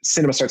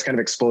cinema starts kind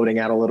of exploding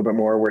out a little bit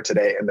more. Where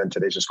today, and then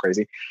today's just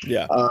crazy.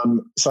 Yeah.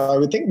 So I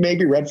would think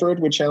maybe Redford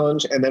would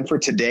challenge, and then for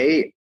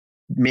today,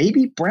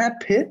 maybe Brad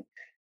Pitt.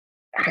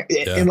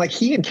 Yeah. And like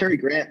he and Cary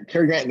Grant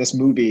in this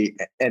movie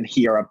and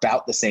he are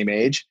about the same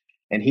age,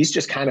 and he's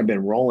just kind of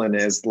been rolling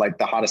as like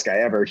the hottest guy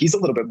ever. He's a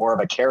little bit more of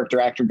a character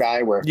actor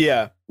guy, where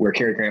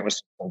Cary Grant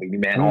was a leading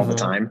man all the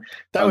time.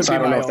 That would so be I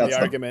don't my know if that's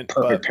argument, the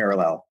perfect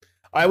parallel.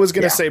 I was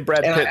gonna say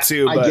Brad Pitt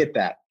too. I but get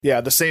that.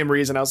 Yeah, the same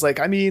reason. I was like,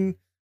 I mean,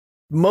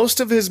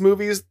 most of his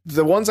movies,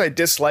 the ones I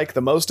dislike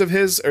the most of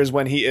his is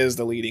when he is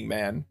the leading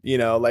man. You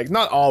know, like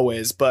not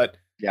always, but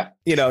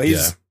you know,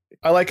 he's.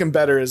 I like him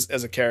better as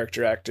a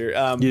character actor.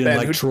 You didn't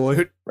like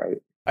Troy?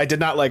 Right. I did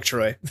not like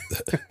Troy.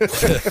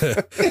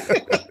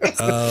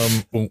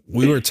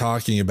 We were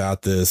talking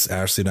about this,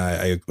 Ashley and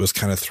I was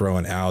kind of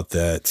throwing out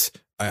that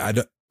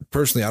I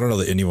personally, I don't know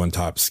that anyone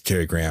tops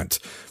Cary Grant.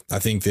 I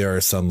think there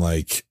are some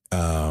like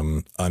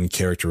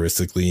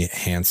uncharacteristically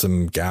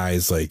handsome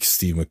guys like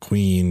Steve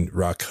McQueen,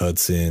 Rock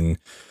Hudson,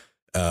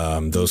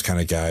 those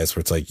kind of guys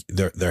where it's like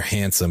they're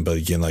handsome, but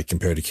again, like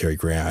compared to Cary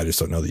Grant, I just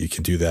don't know that you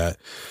can do that.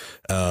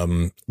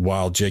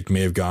 While Jake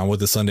may have gone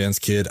with the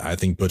Sundance Kid, I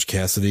think Butch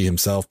Cassidy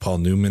himself, Paul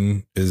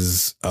Newman,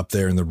 is up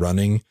there in the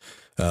running.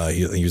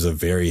 He was a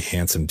very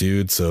handsome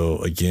dude. So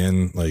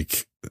again,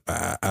 like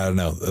I don't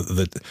know,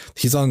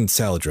 he's on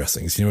salad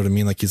dressings. You know what I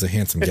mean? Like he's a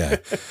handsome guy.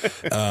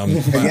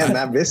 Again,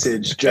 that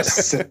visage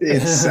just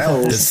it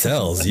sells. It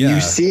sells. Yeah,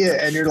 you see it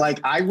and you're like,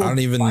 I don't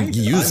even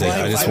use it.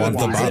 I just want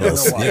the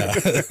bottles. Yeah,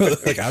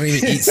 like I don't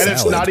even eat salad.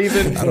 And it's not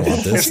even. I don't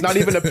want this. It's not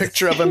even a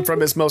picture of him from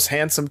his most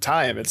handsome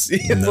time. It's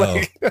no,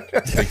 like,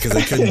 because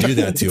they couldn't do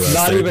that to us.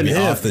 Not even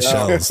him. Off the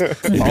shelves.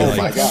 It'd be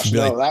my gosh,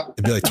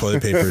 it'd be like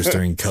toilet papers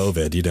during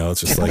COVID. You know,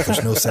 it's just like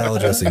there's no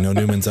salad dressing, no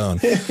Newman's Own.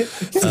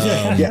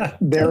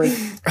 There.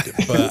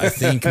 But I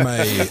think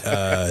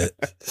my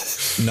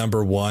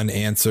number one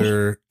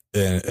answer,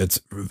 and it's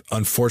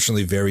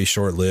unfortunately very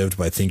short lived,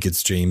 but I think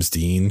it's James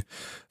Dean,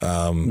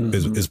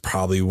 is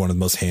probably one of the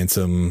most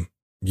handsome,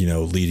 you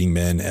know, leading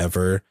men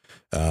ever.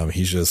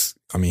 He's just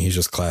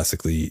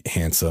classically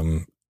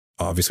handsome.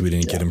 Obviously, we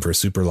didn't get him for a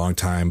super long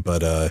time,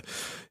 but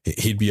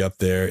he'd be up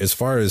there. As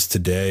far as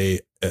today,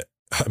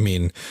 I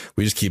mean,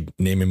 we just keep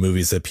naming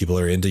movies that people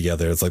are in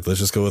together. It's like, let's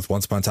just go with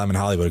Once Upon a Time in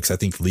Hollywood, because I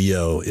think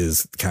Leo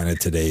is kind of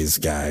today's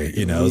guy,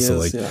 you know?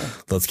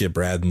 Let's get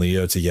Brad and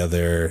Leo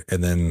together,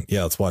 and then,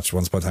 let's watch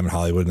Once Upon a Time in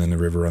Hollywood, and then The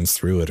River Runs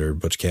Through It, or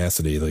Butch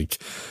Cassidy.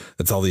 Like,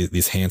 that's all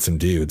these handsome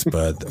dudes,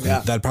 but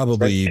that'd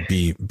probably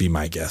be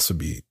my guess, would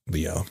be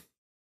Leo.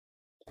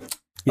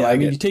 Yeah, I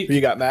mean,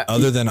 you got Matt.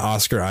 Other than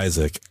Oscar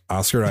Isaac.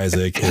 Oscar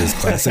Isaac is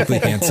classically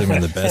handsome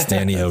and the best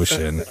Danny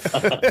Ocean.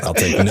 I'll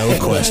take no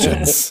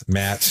questions.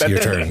 Matt, your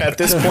turn. At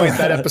this point,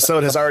 that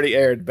episode has already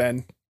aired,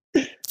 Ben.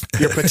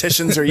 Your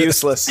petitions are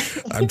useless.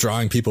 I'm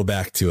drawing people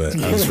back to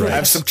it. I was right.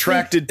 I've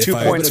subtracted 2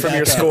 points from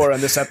your score on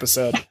this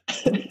episode.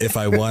 If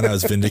I won, I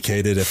was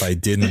vindicated. If I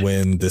didn't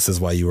win, this is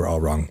why you were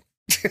all wrong.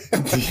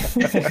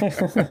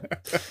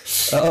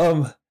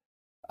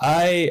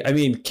 I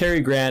mean,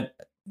 Cary Grant.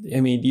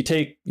 I mean, you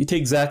take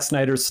Zack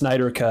Snyder's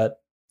Snyder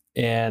Cut,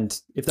 and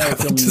if that were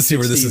filmed in the 60s, see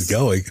where this is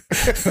going.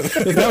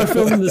 If that were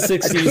filmed in the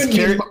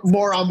 60s,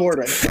 more on board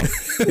right now.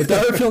 If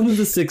that were filmed in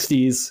the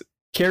 60s,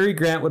 Cary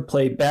Grant would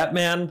play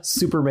Batman,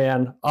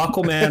 Superman,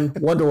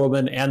 Aquaman, Wonder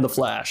Woman, and the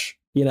Flash.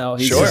 You know,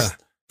 he's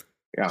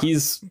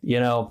he's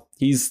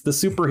the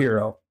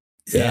superhero.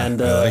 Yeah,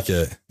 and I like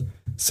it.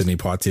 Sidney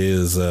Poitier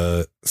is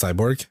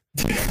Cyborg.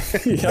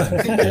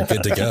 You're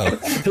good to go.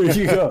 There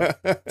you go.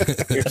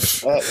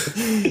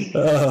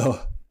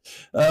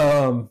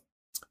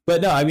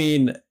 But no, I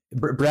mean,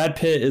 Brad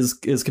Pitt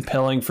is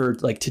compelling for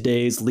like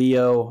today's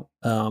Leo.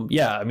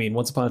 I mean,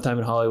 Once Upon a Time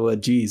in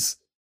Hollywood, geez.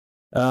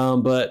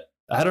 But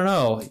I don't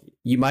know.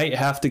 You might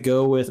have to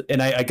go with,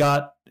 and I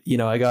got,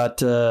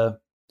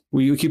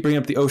 we keep bringing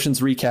up the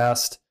Ocean's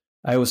recast.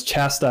 I was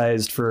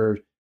chastised for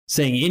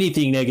saying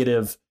anything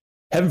negative.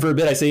 Heaven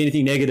forbid I say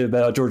anything negative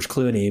about George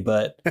Clooney,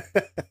 but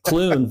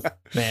Clooney,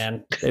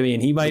 man, I mean,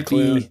 he might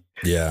be.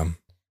 Yeah.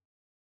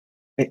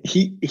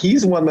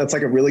 He's one that's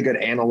like a really good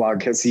analog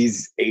because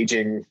he's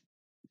aging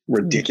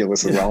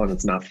ridiculously well, and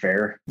it's not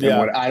fair.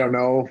 Yeah. I don't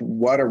know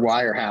what or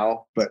why or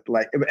how, but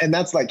like, and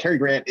that's like Cary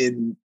Grant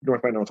in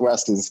North by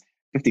Northwest is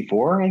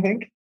 54, I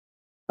think.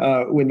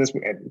 When this,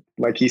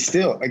 like, he's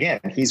still, again,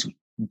 he's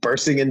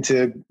bursting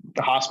into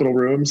the hospital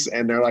rooms,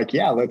 and they're like,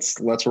 "Yeah, let's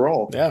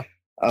roll." Yeah.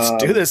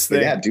 Let's do this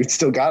thing. Yeah, dude,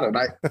 still got it.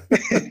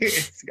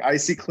 I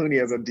see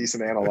Clooney as a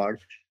decent analog.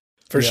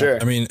 For sure.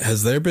 I mean,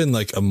 has there been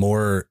like a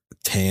more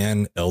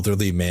tan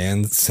elderly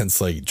man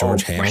since like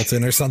George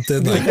Hamilton or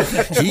something? Like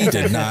he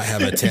did not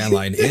have a tan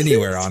line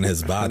anywhere on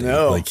his body.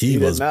 No, like he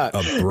was a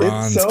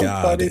bronze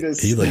god.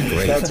 He looked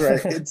great. That's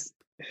right. It's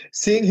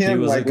seeing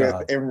him like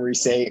with Emery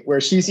Saint,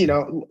 where she's, you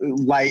know,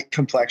 light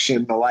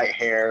complexion, the light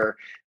hair,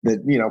 the,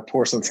 you know,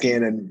 porcelain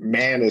skin, and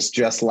man is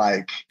just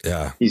like,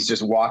 he's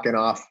just walking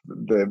off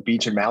the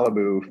beach in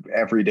Malibu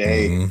every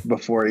day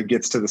before he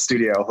gets to the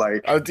studio.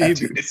 Like,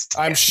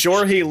 I'm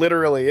sure he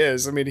literally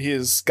is. I mean,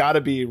 he's got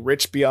to be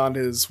rich beyond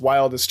his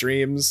wildest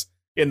dreams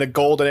in the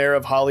golden era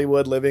of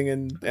Hollywood, living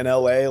in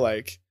LA.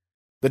 Like,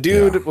 the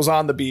dude was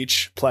on the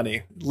beach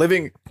plenty,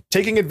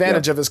 taking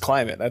advantage of his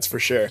climate. That's for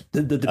sure.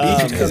 The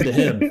beach comes to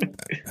him.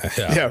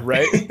 Yeah,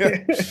 right.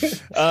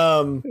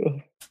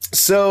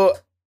 So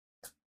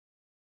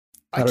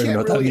I don't even know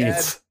what that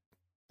means.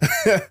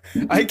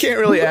 I can't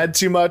really add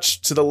too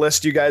much to the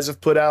list you guys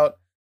have put out.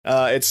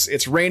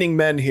 It's raining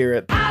men here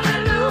at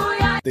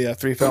the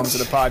Three Films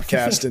in a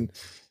Podcast, and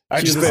I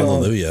just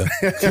hallelujah.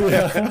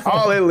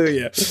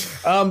 Hallelujah.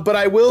 But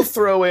I will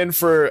throw in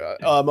for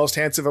most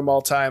handsome of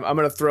all time. I'm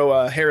going to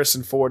throw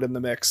Harrison Ford in the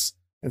mix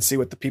and see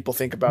what the people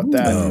think about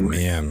that. Oh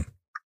man,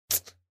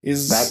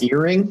 is that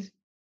earring,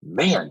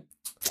 man?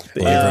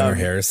 The earring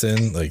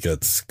Harrison, like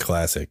that's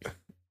classic.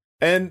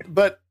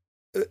 But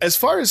as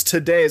far as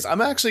today's,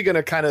 I'm actually going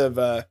to kind of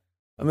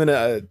I'm going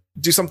to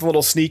do something a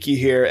little sneaky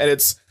here, and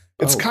it's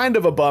kind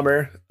of a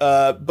bummer.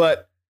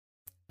 But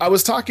I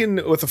was talking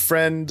with a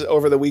friend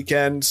over the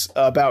weekend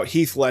about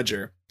Heath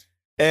Ledger,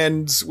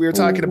 and we were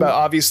talking about,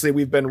 obviously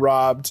we've been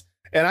robbed,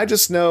 and I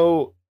just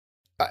know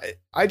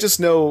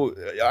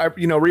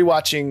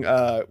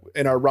rewatching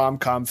in our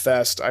rom-com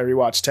fest, I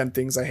rewatched 10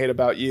 Things I Hate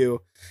About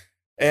You,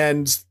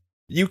 and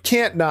you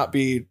can't not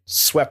be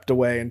swept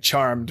away and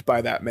charmed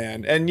by that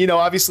man. And, you know,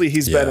 obviously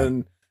he's been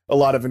in a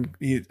lot of,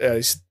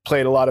 he's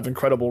played a lot of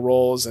incredible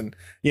roles, and,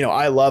 you know,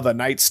 I love A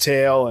Knight's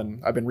Tale,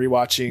 and I've been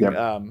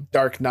rewatching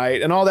Dark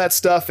Knight and all that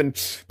stuff.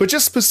 But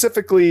just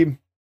specifically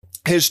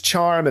his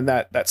charm and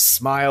that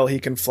smile he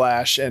can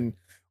flash, and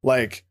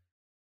like,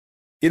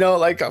 you know,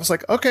 like I was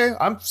like, okay,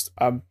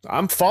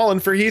 I'm falling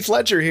for Heath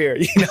Ledger here.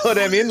 You know what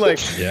I mean? Like,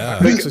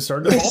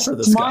 starting to fall for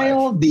this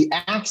smile, the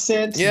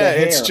accent, the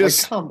hair. It's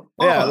just, like, come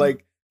on.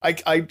 like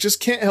I just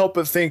can't help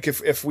but think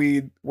if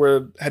we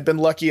had been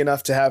lucky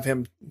enough to have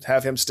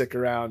him stick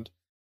around,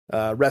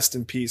 rest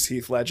in peace,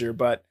 Heath Ledger.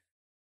 But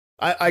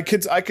I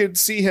could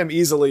see him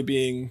easily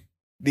being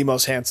the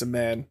most handsome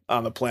man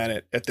on the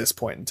planet at this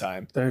point in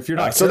time. If you're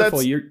not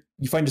careful, you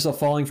find yourself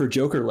falling for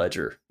Joker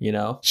Ledger, you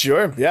know?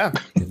 Sure. Yeah.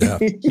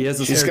 He has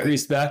his hair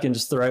greased back in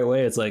just the right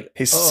way. It's like,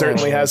 he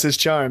certainly has his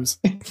charms,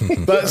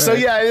 but so,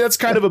 yeah, that's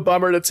kind of a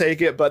bummer to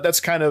take it, but that's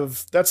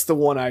the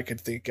one I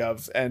could think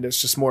of. And it's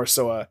just more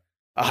so a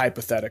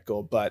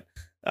hypothetical, but,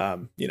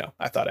 you know,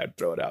 I thought I'd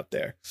throw it out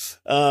there.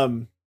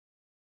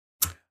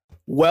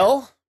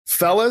 Well,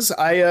 fellas,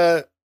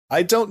 I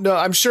don't know.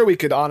 I'm sure we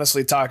could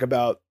honestly talk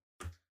about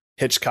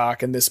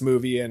Hitchcock and this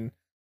movie and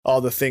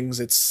all the things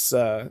it's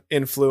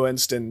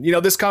influenced, and, you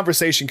know, this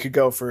conversation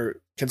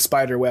can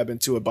spider web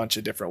into a bunch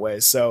of different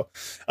ways. So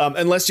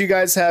unless you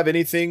guys have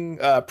anything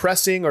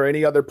pressing or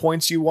any other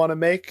points you want to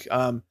make,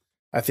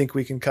 I think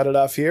we can cut it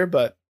off here.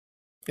 But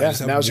yeah,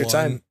 now's your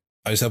time.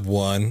 I just have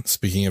one.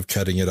 Speaking of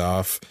cutting it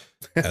off,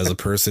 as a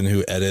person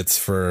who edits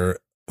for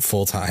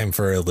full time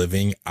for a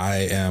living, I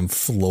am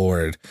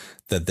floored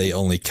that they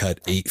only cut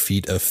 8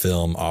 feet of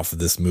film off of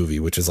this movie,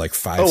 which is like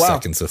 5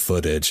 seconds of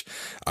footage.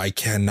 I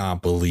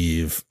cannot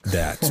believe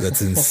that.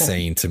 That's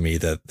insane to me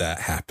that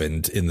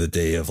happened in the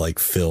day of like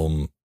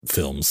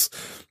films.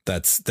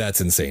 That's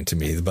insane to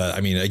me. But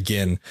I mean,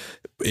 again,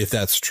 if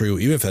that's true,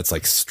 even if that's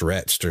like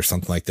stretched or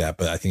something like that,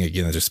 but I think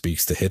again, it just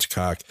speaks to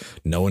Hitchcock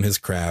knowing his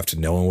craft,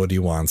 knowing what he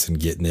wants, and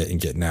getting it and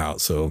getting out.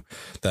 So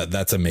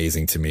that's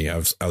amazing to me. I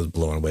was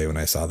blown away when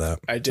I saw that.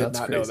 I did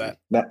not know that.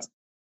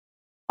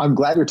 I'm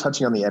glad you're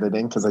touching on the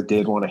editing, because I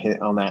did want to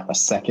hit on that a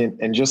second,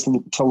 and just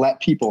to let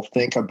people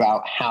think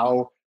about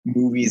how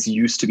movies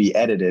used to be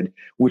edited,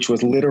 which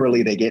was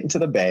literally they get into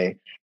the bay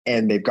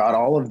and they've got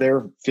all of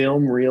their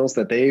film reels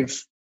that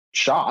they've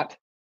shot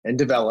and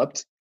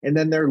developed, and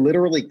then they're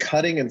literally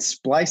cutting and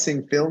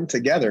splicing film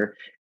together.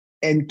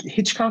 And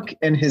Hitchcock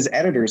and his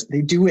editors,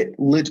 they do it.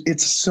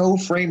 It's so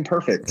frame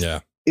perfect. Yeah,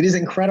 it is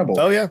incredible.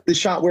 Oh yeah, the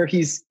shot where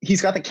he's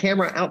got the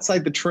camera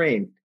outside the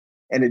train,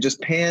 and it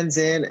just pans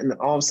in, and then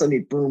all of a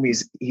sudden,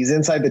 he's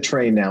inside the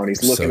train now, and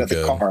he's looking at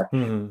the car.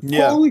 Mm-hmm.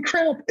 Yeah. Holy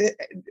crap!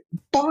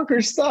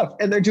 Bonkers stuff.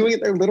 And they're doing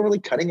it. They're literally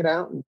cutting it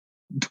out and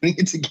putting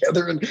it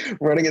together and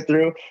running it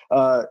through.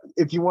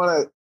 If you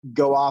want to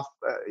go off,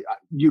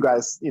 you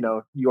guys, you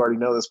know, you already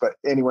know this, but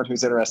anyone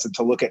who's interested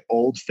to look at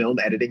old film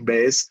editing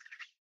bays,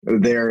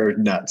 they're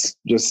nuts.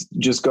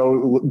 Just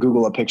go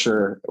Google a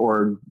picture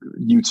or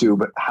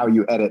YouTube how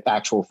you edit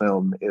actual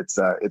film. It's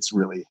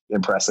really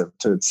impressive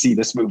to see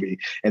this movie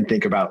and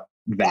think about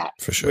that.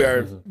 For sure. We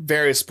are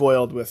very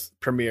spoiled with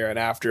Premiere and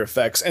After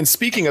Effects. And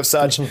speaking of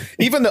such,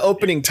 even the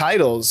opening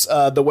titles,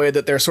 the way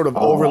that they're sort of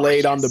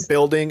overlaid on the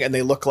building and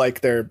they look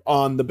like they're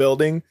on the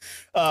building.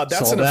 That's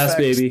Saul an Bass, effect.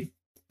 baby.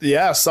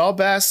 Yeah, Saul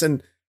Bass.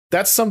 And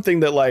that's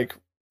something that, like,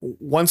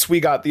 once we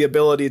got the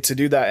ability to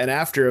do that in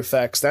After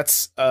Effects,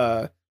 that's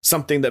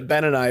something that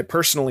Ben and I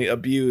personally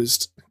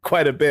abused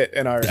quite a bit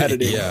in our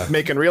editing,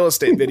 making real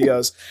estate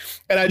videos.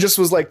 And I just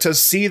was like, to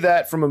see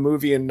that from a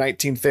movie in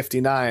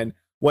 1959,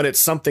 when it's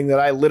something that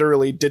I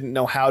literally didn't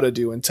know how to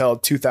do until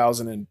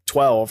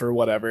 2012 or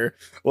whatever.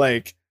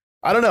 Like,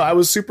 I don't know. I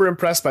was super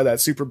impressed by that,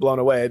 super blown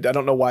away. I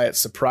don't know why it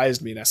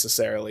surprised me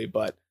necessarily,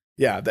 but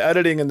yeah, the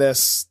editing in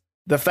this,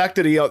 the fact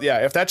that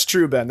if that's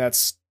true, Ben,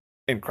 that's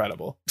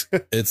incredible.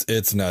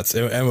 It's nuts.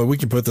 And we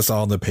can put this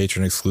all in the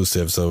Patreon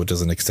exclusive, so it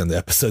doesn't extend the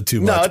episode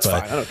too much. No, it's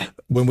but fine.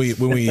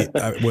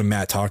 when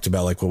Matt talked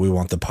about like what we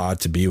want the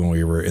pod to be when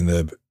we were in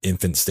the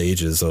infant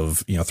stages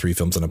of, 3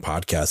 films and a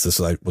podcast, this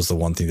was the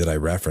one thing that I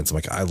referenced. I'm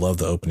like, I love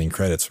the opening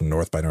credits from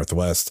North by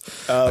Northwest.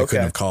 I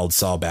couldn't have called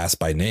Saul Bass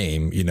by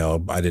name.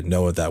 I didn't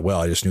know it that well.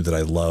 I just knew that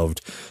I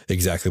loved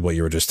exactly what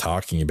you were just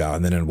talking about.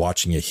 And then in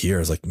watching it here, I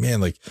was like,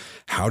 man, like,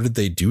 how did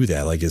they do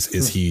that? Like,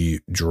 is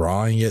he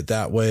drawing it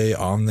that way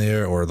on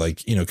there? Or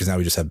like, because now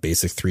we just have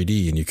basic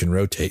 3D and you can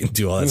rotate and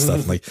do all that stuff.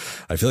 And like,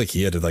 I feel like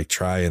he had to like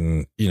try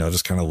and,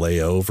 just kind of lay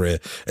over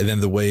it. And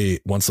then the way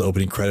once the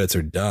opening credits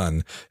are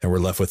done and we're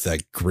left with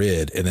that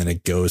grid and then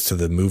it goes to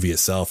the movie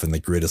itself and the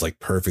grid is like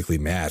perfectly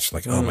matched.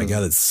 Like, oh my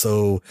God, it's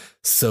so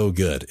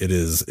good.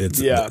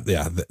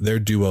 Their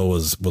duo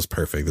was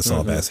perfect. The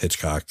Saul Bass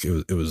Hitchcock.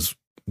 It was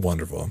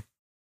wonderful.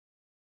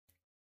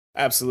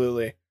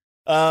 Absolutely.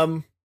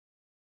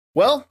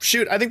 Well,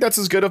 shoot, I think that's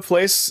as good a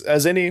place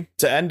as any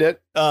to end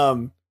it.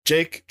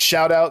 Jake,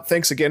 shout out.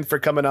 Thanks again for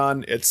coming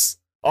on. It's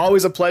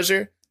always a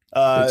pleasure.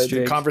 Thanks, the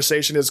Jake.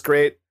 conversation is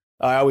great.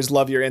 I always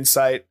love your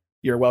insight.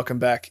 You're welcome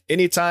back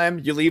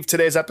anytime. You leave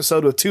today's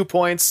episode with 2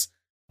 points.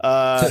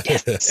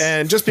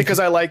 And just because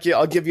I like you,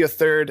 I'll give you a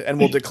third and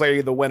we'll declare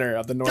you the winner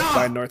of the North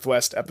by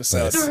Northwest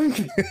episode.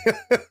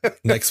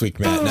 Next week,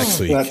 Matt. Next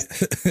week.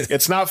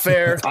 It's not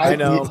fair. I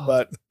know,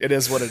 but it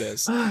is what it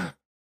is.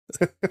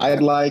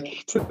 I'd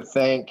like to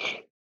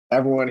thank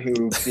everyone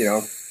who,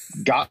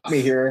 got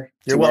me here.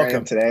 You're to where I welcome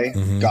am today.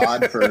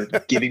 God for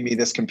giving me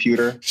this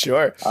computer.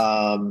 Sure.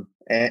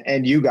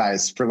 And you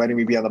guys for letting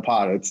me be on the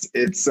pod.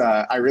 It's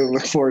I really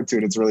look forward to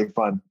it. It's really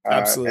fun.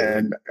 Absolutely.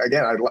 And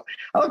again,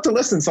 I like to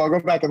listen, so I'll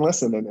go back and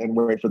listen and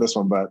wait for this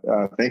one. But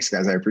thanks,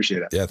 guys. I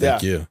appreciate it. Yeah,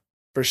 thank you.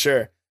 For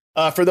sure.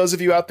 For those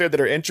of you out there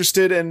that are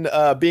interested in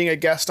being a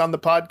guest on the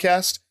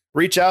podcast,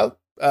 reach out.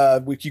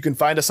 You can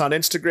find us on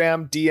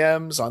Instagram,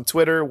 DMs, on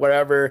Twitter,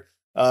 wherever.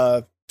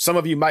 Some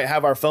of you might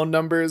have our phone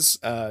numbers.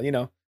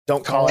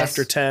 Don't call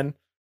after 10.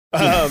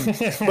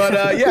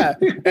 Yeah.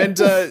 And,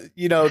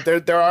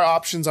 there are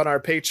options on our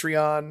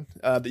Patreon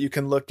that you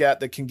can look at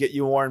that can get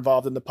you more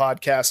involved in the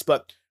podcast.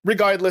 But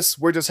regardless,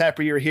 we're just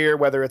happy you're here,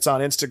 whether it's on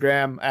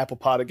Instagram, Apple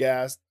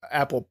Podcasts.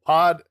 I'm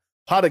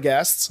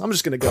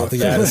just going to go with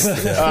that.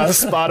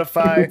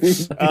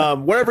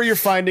 Spotify, wherever you're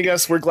finding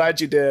us, we're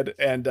glad you did.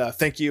 And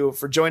thank you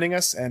for joining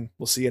us, and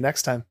we'll see you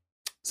next time.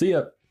 See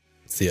ya.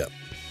 See ya.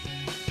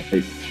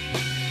 Hey.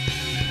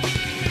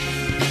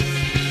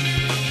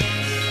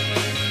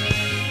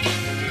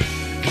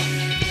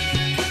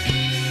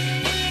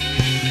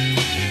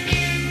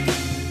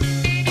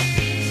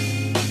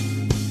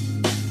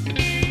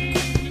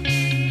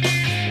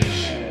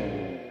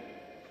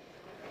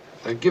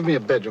 Give me a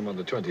bedroom on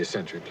the 20th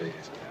century,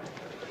 please.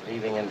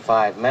 Leaving in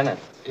 5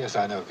 minutes. Yes,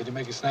 I know. Could you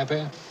make it snap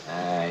in?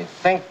 I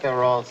think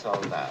they're all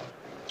sold out.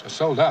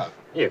 Sold out?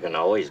 You can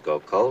always go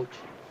coach.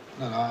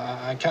 No,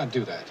 I can't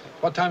do that.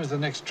 What time is the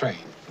next train?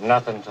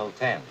 Nothing till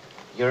 10.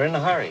 You're in a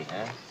hurry,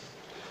 huh?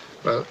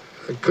 Well,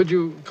 could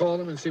you call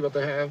them and see what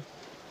they have?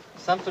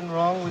 Something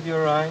wrong with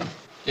your eyes?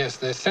 Yes,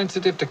 they're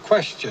sensitive to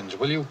questions.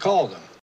 Will you call them?